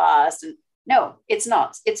in the past. And no, it's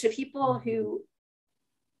not. It's for people who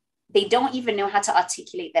they don't even know how to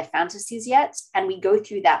articulate their fantasies yet. And we go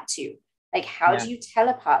through that too. Like, how do you tell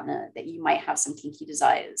a partner that you might have some kinky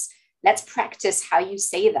desires? Let's practice how you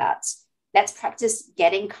say that. Let's practice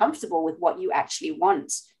getting comfortable with what you actually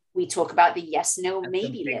want. We talk about the yes, no,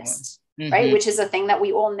 maybe list, right? Which is a thing that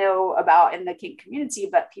we all know about in the kink community,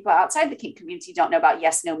 but people outside the kink community don't know about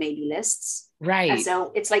yes, no, maybe lists. Right. And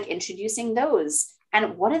so it's like introducing those.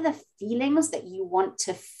 And what are the feelings that you want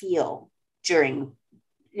to feel during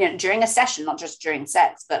a session, not just during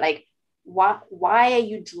sex, but like, why are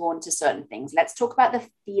you drawn to certain things? Let's talk about the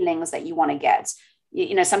feelings that you want to get.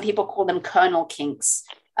 Some people call them kernel kinks.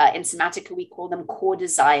 In Somatica, we call them core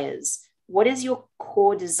desires. What is your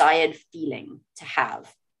core desired feeling to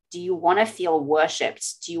have? Do you want to feel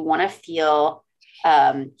worshipped? Do you want to feel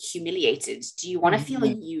humiliated? Do you want to feel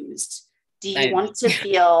used? Do you want to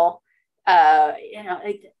feel,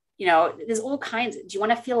 there's all kinds. Do you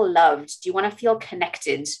want to feel loved? Do you want to feel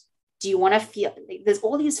connected? Do you want to feel, there's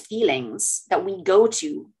all these feelings that we go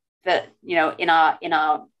to that, in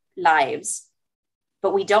our lives,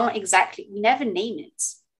 but we never name it.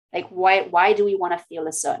 Like, why do we want to feel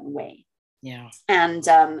a certain way? Yeah. And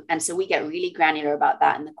so we get really granular about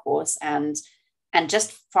that in the course. And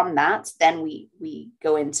just from that, then we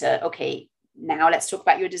go into, okay, now let's talk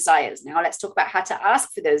about your desires. Now let's talk about how to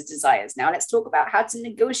ask for those desires. Now let's talk about how to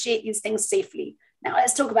negotiate these things safely. Now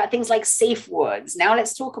let's talk about things like safe words. Now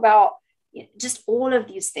let's talk about just all of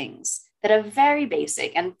these things that are very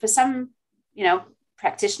basic. And for some,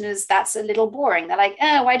 practitioners, that's a little boring. They're like,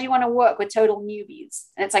 why do you want to work with total newbies?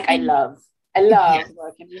 And it's like, I love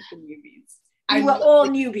working with the newbies. We were all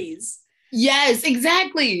newbies. Yes,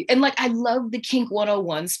 exactly. And like, I love the Kink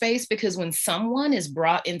 101 space, because when someone is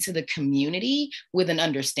brought into the community with an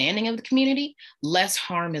understanding of the community, less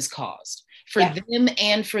harm is caused for them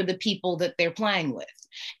and for the people that they're playing with.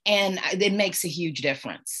 And it makes a huge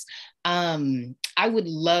difference. I would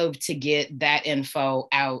love to get that info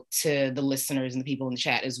out to the listeners and the people in the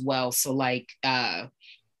chat as well. So like,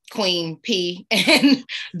 Queen P and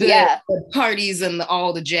the parties and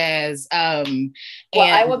all the jazz.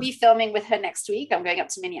 I will be filming with her next week. I'm going up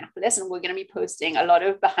to Minneapolis and we're going to be posting a lot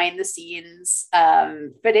of behind the scenes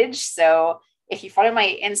footage. So if you follow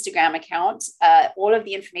my Instagram account, all of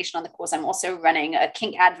the information on the course, I'm also running a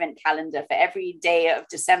Kink Advent calendar for every day of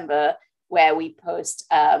December, where we post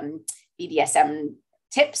BDSM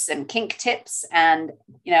tips and kink tips and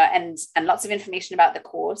lots of information about the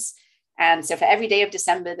course. And so for every day of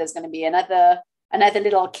December, there's going to be another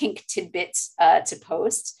little kink tidbit to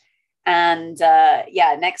post. And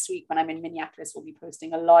next week when I'm in Minneapolis, we'll be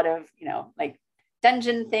posting a lot of, like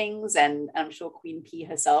dungeon things, and I'm sure Queen P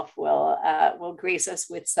herself will grace us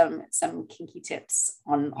with some kinky tips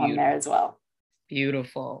on there as well.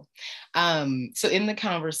 Beautiful. So in the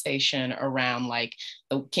conversation around like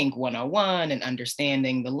the Kink 101 and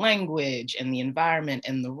understanding the language and the environment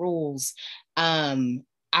and the rules,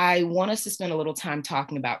 I want us to spend a little time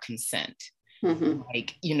talking about consent. Mm-hmm.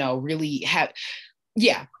 Like, really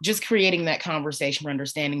just creating that conversation for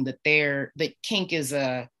understanding that kink is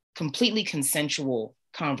a completely consensual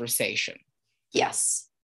conversation. Yes.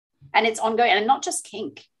 And it's ongoing, and not just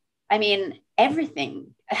kink. I mean,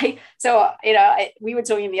 everything. So, we were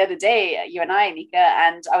talking the other day, you and I, Nika,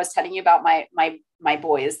 and I was telling you about my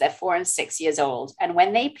boys. They're 4 and 6 years old. And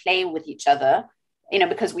when they play with each other,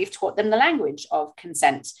 because we've taught them the language of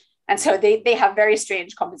consent. And so they have very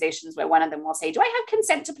strange conversations where one of them will say, do I have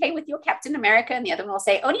consent to play with your Captain America? And the other one will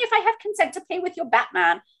say, only if I have consent to play with your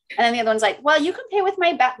Batman. And then the other one's like, well, you can play with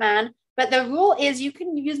my Batman, but the rule is you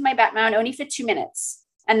can use my Batman only for 2 minutes.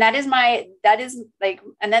 And that is like,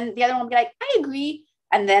 and then the other one will be like, I agree.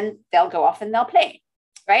 And then they'll go off and they'll play,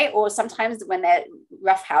 right? Or sometimes when they're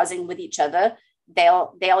roughhousing with each other,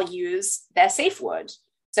 they'll use their safe word.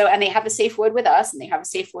 So, and they have a safe word with us and they have a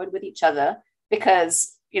safe word with each other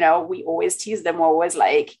because, we always tease them. We're always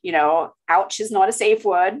like, ouch is not a safe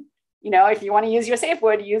word. If you want to use your safe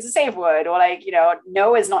word, use a safe word. Or like,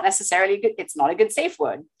 no is not necessarily good. It's not a good safe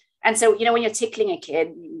word. And so, when you're tickling a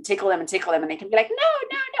kid, you tickle them and they can be like,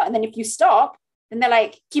 no. And then if you stop, then they're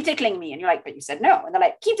like, keep tickling me. And you're like, but you said no. And they're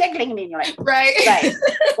like, keep tickling me. And you're like, right.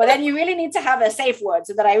 Well, then you really need to have a safe word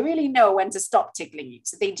so that I really know when to stop tickling you.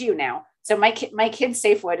 So they do now. So my kid's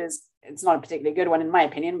safe word is, it's not a particularly good one in my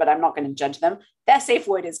opinion, but I'm not going to judge them. Their safe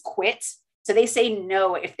word is quit. So they say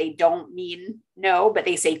no if they don't mean no, but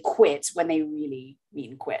they say quit when they really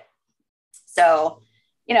mean quit. So,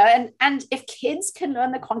 and if kids can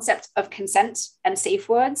learn the concept of consent and safe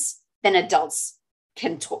words, then adults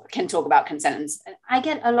can talk about consent. And I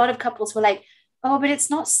get a lot of couples who are like, oh, but it's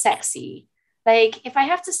not sexy. Like if I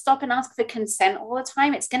have to stop and ask for consent all the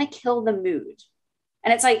time, it's going to kill the mood.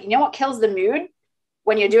 And it's like, what kills the mood?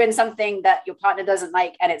 When you're doing something that your partner doesn't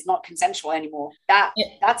like and it's not consensual anymore,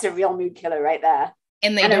 that's a real mood killer right there.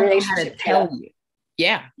 And they don't know how to tell you.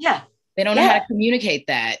 Yeah. They don't know how to communicate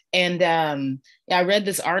that. And I read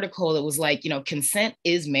this article that was like, consent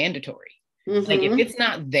is mandatory. Mm-hmm. Like if it's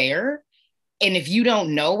not there, and if you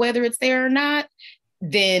don't know whether it's there or not,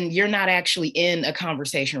 then you're not actually in a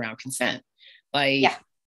conversation around consent. Like,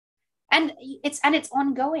 and it's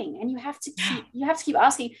ongoing, and you have to keep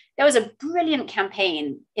asking. There was a brilliant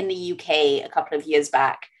campaign in the UK a couple of years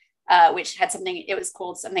back, which had something. It was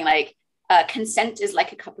called something like "Consent is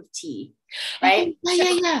like a cup of tea," right? Oh,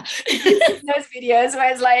 yeah. Those videos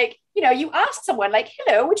where it's like, you ask someone like,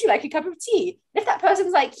 "Hello, would you like a cup of tea?" And if that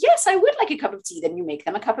person's like, "Yes, I would like a cup of tea," then you make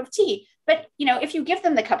them a cup of tea. But if you give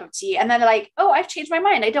them the cup of tea and then they're like, "Oh, I've changed my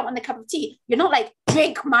mind. I don't want the cup of tea," you're not like,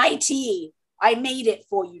 "Drink my tea. I made it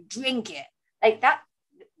for you, drink it." Like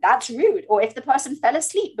that's rude. Or if the person fell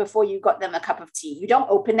asleep before you got them a cup of tea, you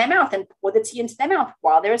don't open their mouth and pour the tea into their mouth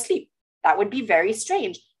while they're asleep. That would be very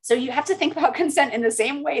strange. So you have to think about consent in the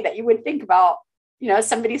same way that you would think about,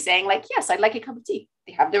 somebody saying like, "Yes, I'd like a cup of tea."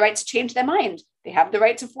 They have the right to change their mind. They have the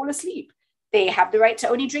right to fall asleep. They have the right to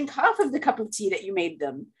only drink half of the cup of tea that you made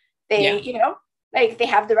them. They, like they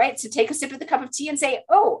have the right to take a sip of the cup of tea and say,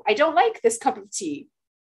 "Oh, I don't like this cup of tea."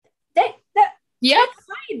 That's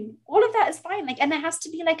fine. All of that is fine. Like, and there has to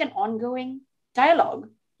be like an ongoing dialogue.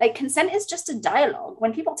 Like consent is just a dialogue.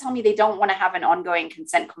 When people tell me they don't want to have an ongoing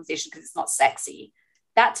consent conversation because it's not sexy,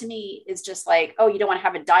 that to me is just like, oh, you don't want to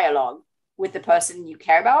have a dialogue with the person you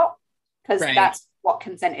care about, because that's what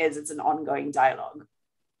consent is. It's an ongoing dialogue.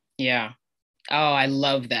 Yeah. Oh, I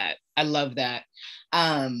love that.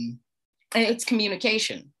 And it's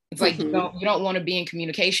communication. It's like you don't want to be in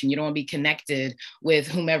communication. You don't want to be connected with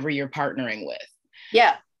whomever you're partnering with.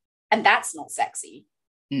 Yeah. And that's not sexy.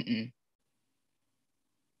 Mm-mm.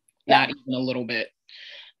 Not even a little bit.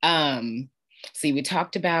 See, we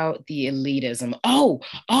talked about the elitism. Oh,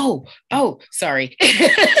 sorry.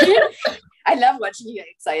 I love watching you get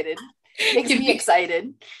excited. Makes me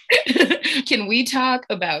excited. Can we talk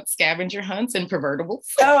about scavenger hunts and pervertibles?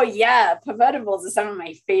 Oh yeah, pervertibles are some of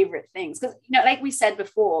my favorite things because like we said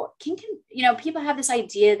before, kink can, people have this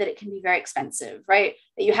idea that it can be very expensive, right?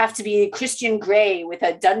 That you have to be Christian Grey with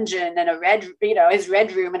a dungeon and a red, his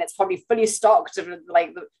red room, and it's probably fully stocked of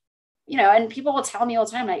like, and people will tell me all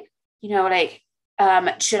the time, like,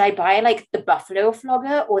 should I buy like the buffalo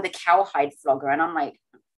flogger or the cowhide flogger? And I'm like,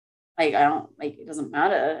 I don't like, it doesn't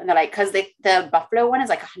matter. And they're like, because the buffalo one is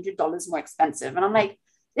like $100 more expensive. And I'm like,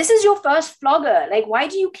 this is your first flogger. Like, why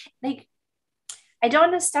do you like, I don't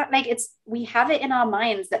understand. Like, we have it in our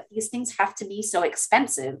minds that these things have to be so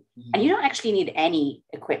expensive, and you don't actually need any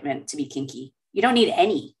equipment to be kinky. You don't need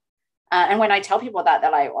any. And when I tell people that,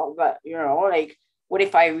 they're like, oh, but you know, like, what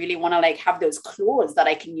if I really want to like have those claws that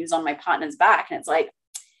I can use on my partner's back? And it's like,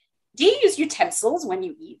 do you use utensils when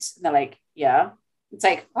you eat? And they're like, yeah. It's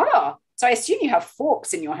like, oh, so I assume you have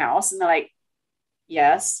forks in your house. And they're like,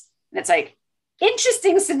 yes. And it's like,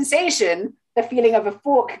 interesting sensation. The feeling of a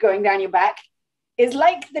fork going down your back is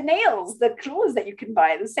like the nails, the claws that you can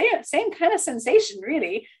buy. The same kind of sensation,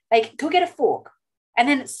 really. Like, go get a fork and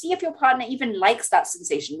then see if your partner even likes that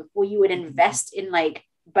sensation before you would invest in like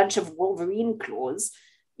a bunch of Wolverine claws.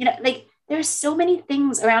 You know, like there's so many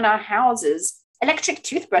things around our houses. Electric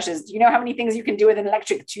toothbrushes. Do you know how many things you can do with an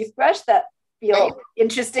electric toothbrush that feel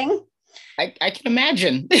interesting? I can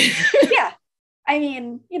imagine. Yeah. I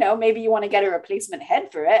mean, you know, maybe you want to get a replacement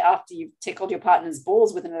head for it after you've tickled your partner's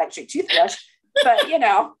balls with an electric toothbrush. But, you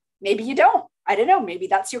know, maybe you don't. I don't know. Maybe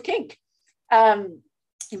that's your kink.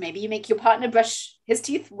 Maybe you make your partner brush his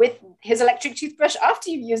teeth with his electric toothbrush after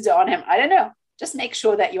you've used it on him. I don't know. Just make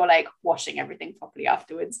sure that you're like washing everything properly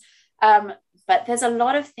afterwards. But there's a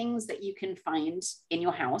lot of things that you can find in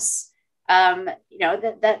your house, you know,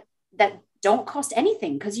 that don't cost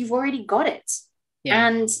anything because you've already got it. Yeah.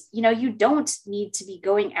 And, you know, you don't need to be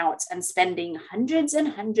going out and spending hundreds and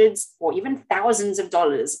hundreds or even thousands of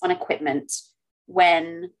dollars on equipment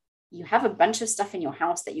when you have a bunch of stuff in your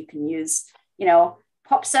house that you can use. You know,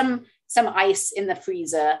 pop some ice in the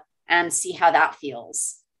freezer and see how that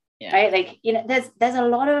feels. Yeah. Right? Like, you know, there's a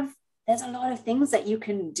lot of things that you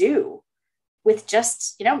can do with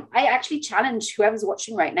just, you know, I actually challenge whoever's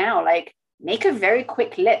watching right now, like, make a very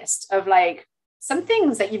quick list of like some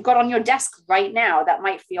things that you've got on your desk right now that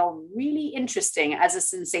might feel really interesting as a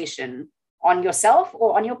sensation on yourself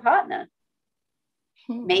or on your partner.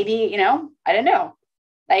 Maybe, you know, I don't know,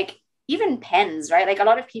 like even pens, right? Like a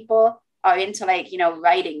lot of people are into like, you know,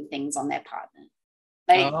 writing things on their partner.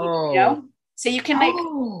 Like, you know, so you can like,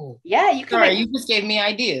 yeah, you can. Sorry, like, you just gave me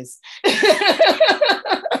ideas.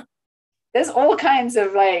 There's all kinds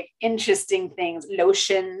of like interesting things,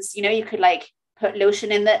 lotions, you know, you could like put lotion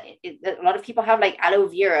in a lot of people have like aloe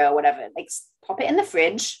vera or whatever, like pop it in the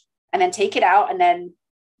fridge and then take it out and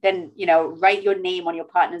then, you know, write your name on your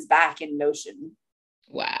partner's back in lotion.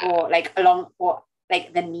 Wow. Or like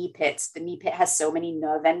the knee pit. The knee pit has so many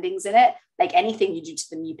nerve endings in it. Like anything you do to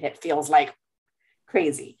the knee pit feels like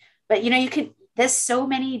crazy. But, you know, there's so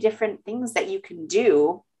many different things that you can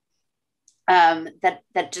do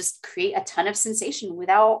that just create a ton of sensation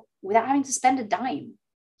without having to spend a dime.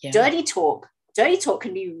 Yeah. Dirty talk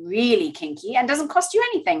can be really kinky and doesn't cost you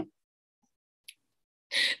anything.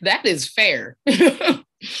 That is fair.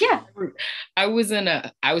 Yeah. I was in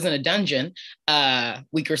a dungeon a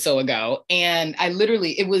week or so ago, and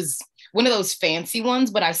it was one of those fancy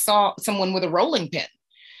ones, but I saw someone with a rolling pin.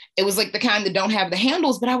 It was like the kind that don't have the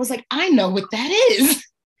handles, but I was like, I know what that is.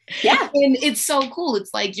 Yeah. And it's so cool.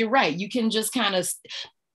 It's like, you're right. You can just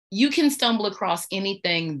you can stumble across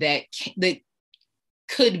anything that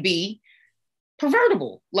could be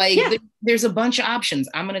pervertible. Like, yeah. There's a bunch of options.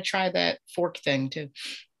 I'm going to try that fork thing too.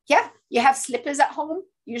 Yeah. You have slippers at home.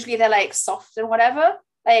 Usually they're like soft and whatever.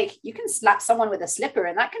 Like you can slap someone with a slipper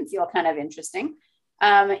and that can feel kind of interesting.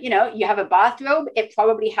 You know, you have a bathrobe. It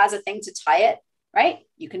probably has a thing to tie it, right?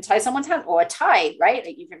 You can tie someone's hand or a tie, right?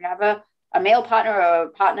 Like you can have a male partner or a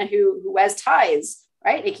partner who wears ties,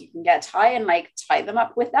 right? Like you can get a tie and like tie them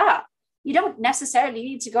up with that. You don't necessarily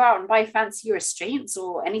need to go out and buy fancy restraints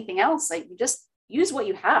or anything else. Like you just use what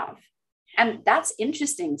you have. And that's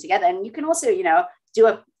interesting together. And you can also, you know, do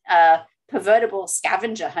a pervertible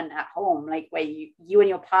scavenger hunt at home, like where you and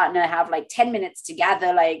your partner have like 10 minutes to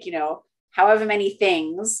gather, like, you know, however many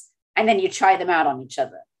things, and then you try them out on each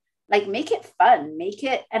other. Like make it fun, make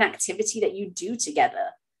it an activity that you do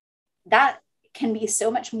together. That can be so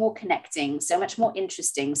much more connecting, so much more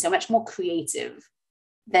interesting, so much more creative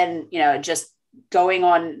than, you know, just going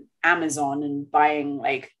on Amazon and buying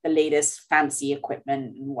like the latest fancy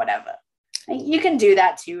equipment and whatever. And you can do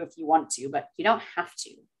that too if you want to, but you don't have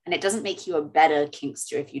to. And it doesn't make you a better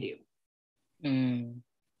kinkster if you do.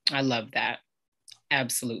 I love that.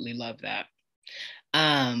 Absolutely love that.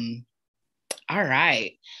 All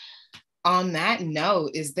right. On that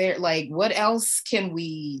note, is there like, what else can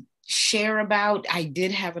we share about? I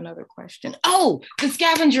did have another question. Oh, the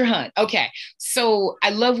scavenger hunt. Okay. So I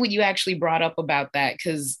love what you actually brought up about that,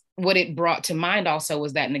 because what it brought to mind also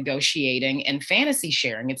was that negotiating and fantasy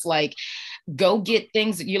sharing. It's like, go get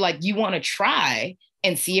things that you're like, you want to try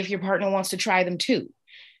and see if your partner wants to try them too.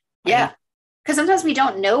 Yeah. Because sometimes we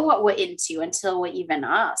don't know what we're into until we're even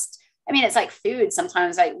asked. I mean, it's like food.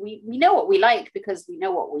 Sometimes like we know what we like because we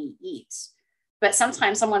know what we eat. But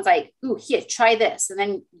sometimes someone's like, ooh, here, try this. And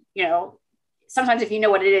then, sometimes if you know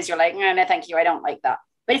what it is, you're like, no, thank you. I don't like that.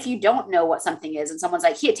 But if you don't know what something is and someone's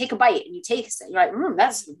like, here, take a bite, and you taste it, you're like,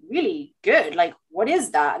 that's really good. Like, what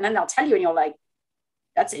is that? And then they'll tell you and you're like,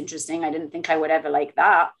 that's interesting. I didn't think I would ever like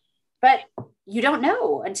that. But you don't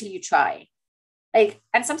know until you try. Like,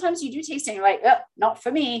 and sometimes you do taste it and you're like, oh, not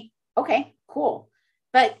for me. Okay, cool.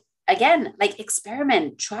 But again, like,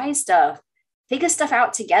 experiment, try stuff, figure stuff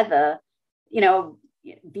out together,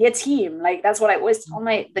 be a team. Like, that's what I always tell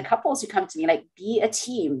the couples who come to me, like, be a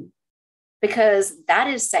team, because that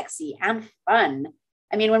is sexy and fun.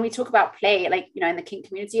 I mean, when we talk about play, like, in the kink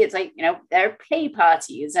community, it's like, there are play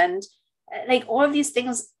parties and like all of these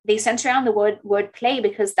things, they center around the word play,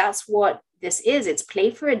 because that's what this is. It's play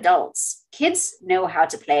for adults. Kids know how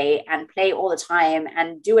to play and play all the time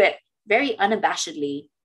and do it very unabashedly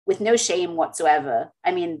with no shame whatsoever.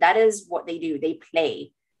 I mean, that is what they do. They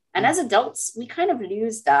play. And as adults, we kind of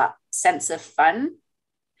lose that sense of fun.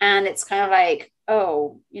 And it's kind of like,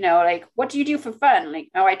 oh, like, what do you do for fun? Like,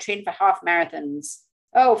 oh, I train for half marathons.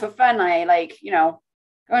 Oh, for fun, I like,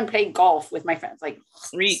 go and play golf with my friends. Like,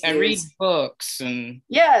 I read books and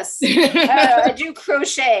yes, I do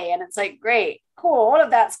crochet, and it's like, great, cool, all of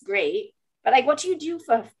that's great. But like, what do you do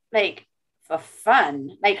for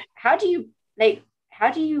fun? Like, how do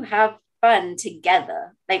you have fun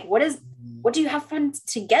together? Like, what do you have fun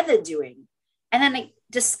together doing? And then like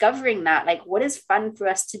discovering that, like, what is fun for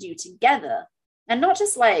us to do together? And not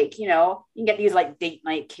just like, you can get these like date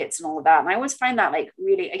night kits and all of that. And I always find that like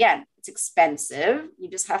really, again, it's expensive. You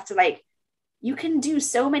just have to like, you can do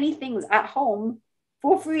so many things at home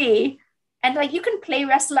for free. And like, you can play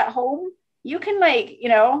wrestle at home. You can like,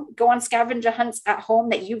 go on scavenger hunts at home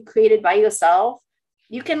that you've created by yourself.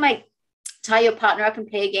 You can like tie your partner up and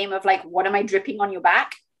play a game of like, what am I dripping on your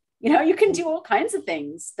back? You can do all kinds of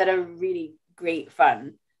things that are really great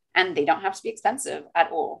fun, and they don't have to be expensive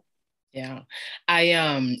at all. Yeah.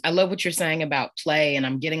 I love what you're saying about play, and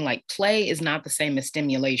I'm getting like, play is not the same as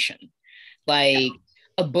stimulation. Like,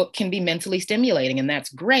 a book can be mentally stimulating, and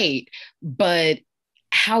that's great, but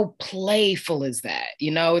how playful is that?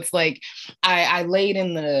 It's like, I laid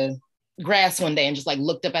in the grass one day and just like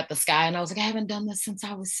looked up at the sky, and I was like, I haven't done this since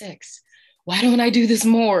I was 6. Why don't I do this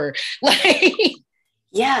more? Like,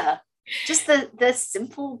 yeah, just the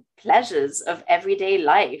simple pleasures of everyday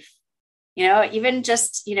life. Even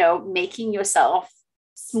just, making yourself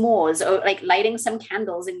s'mores, or like lighting some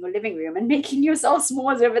candles in your living room and making yourself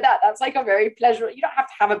s'mores over that. That's like a very pleasurable. You don't have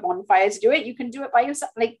to have a bonfire to do it. You can do it by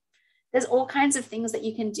yourself. Like, there's all kinds of things that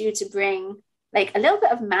you can do to bring like a little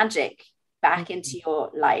bit of magic back into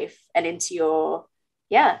your life and into your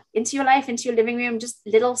life, into your living room. Just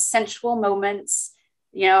little sensual moments,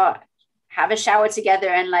 have a shower together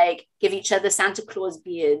and like give each other Santa Claus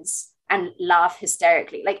beards and laugh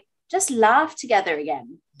hysterically. Like, just laugh together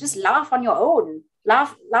again. Just laugh on your own.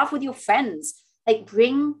 Laugh with your friends. Like,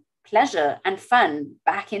 bring pleasure and fun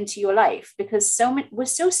back into your life, because we're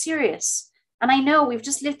so serious. And I know we've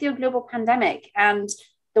just lived through a global pandemic and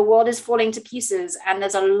the world is falling to pieces and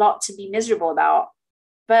there's a lot to be miserable about.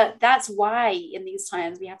 But that's why in these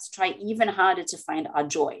times we have to try even harder to find our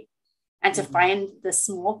joy and to find the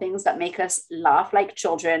small things that make us laugh like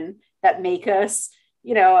children, that make us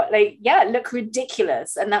look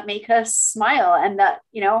ridiculous, and that make us smile, and that,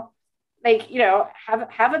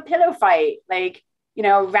 have a pillow fight, like,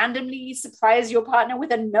 randomly surprise your partner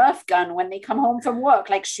with a Nerf gun when they come home from work,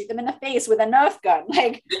 like shoot them in the face with a Nerf gun,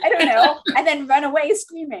 like, I don't know, and then run away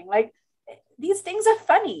screaming. Like, these things are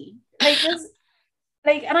funny. Like, there's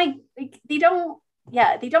like, and I like, they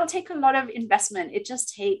don't take a lot of investment. It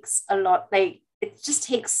just takes a lot, like, it just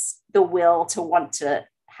takes the will to want to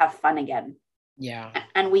have fun again. Yeah.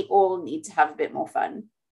 And we all need to have a bit more fun.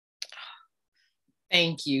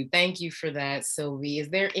 Thank you. Thank you for that, Sylvie. Is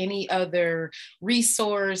there any other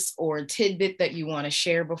resource or tidbit that you want to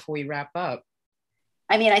share before we wrap up?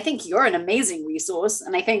 I mean, I think you're an amazing resource,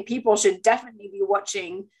 and I think people should definitely be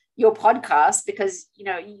watching your podcast, because,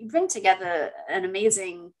 you bring together an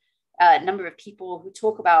amazing number of people who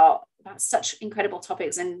talk about such incredible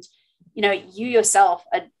topics, and, you yourself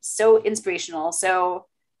are so inspirational. So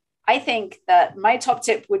I think that my top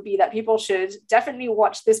tip would be that people should definitely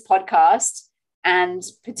watch this podcast and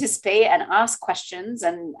participate and ask questions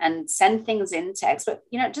and send things in to expert.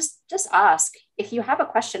 Just ask. If you have a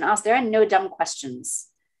question, ask. There are no dumb questions.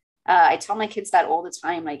 I tell my kids that all the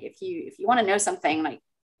time. Like, if you want to know something, like,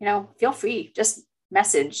 feel free, just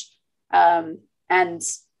message. And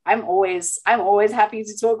I'm always happy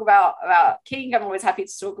to talk about Kink. I'm always happy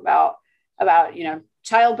to talk about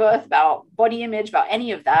childbirth, about body image, about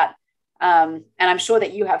any of that. And I'm sure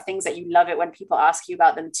that you have things that you love it when people ask you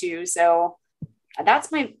about them too. So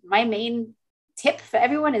that's my main tip for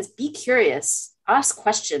everyone is be curious, ask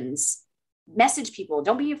questions, message people.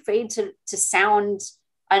 Don't be afraid to sound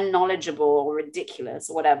unknowledgeable or ridiculous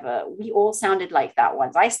or whatever. We all sounded like that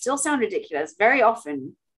once. I still sound ridiculous very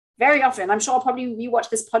often. Very often. I'm sure I'll probably rewatch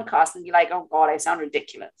this podcast and be like, oh God, I sound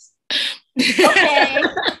ridiculous. Okay.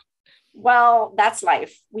 Well, that's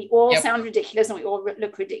life. We all sound ridiculous and we all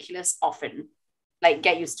look ridiculous often. Like,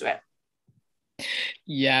 get used to it.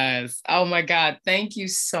 Yes. Oh my God. Thank you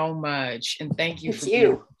so much. And thank you for being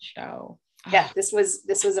on the show. Yeah, this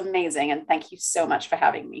was amazing. And thank you so much for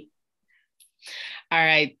having me. All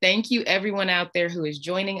right. Thank you, everyone out there who is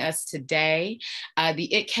joining us today. The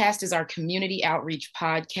ItCast is our community outreach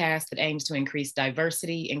podcast that aims to increase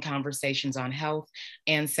diversity in conversations on health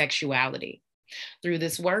and sexuality. Through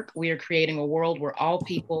this work, we are creating a world where all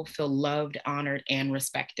people feel loved, honored, and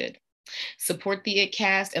respected. Support the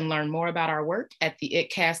ItCast and learn more about our work at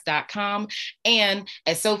theitcast.com. And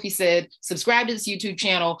as Sophie said, subscribe to this YouTube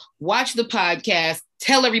channel, watch the podcast,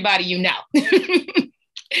 tell everybody you know.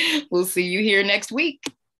 We'll see you here next week.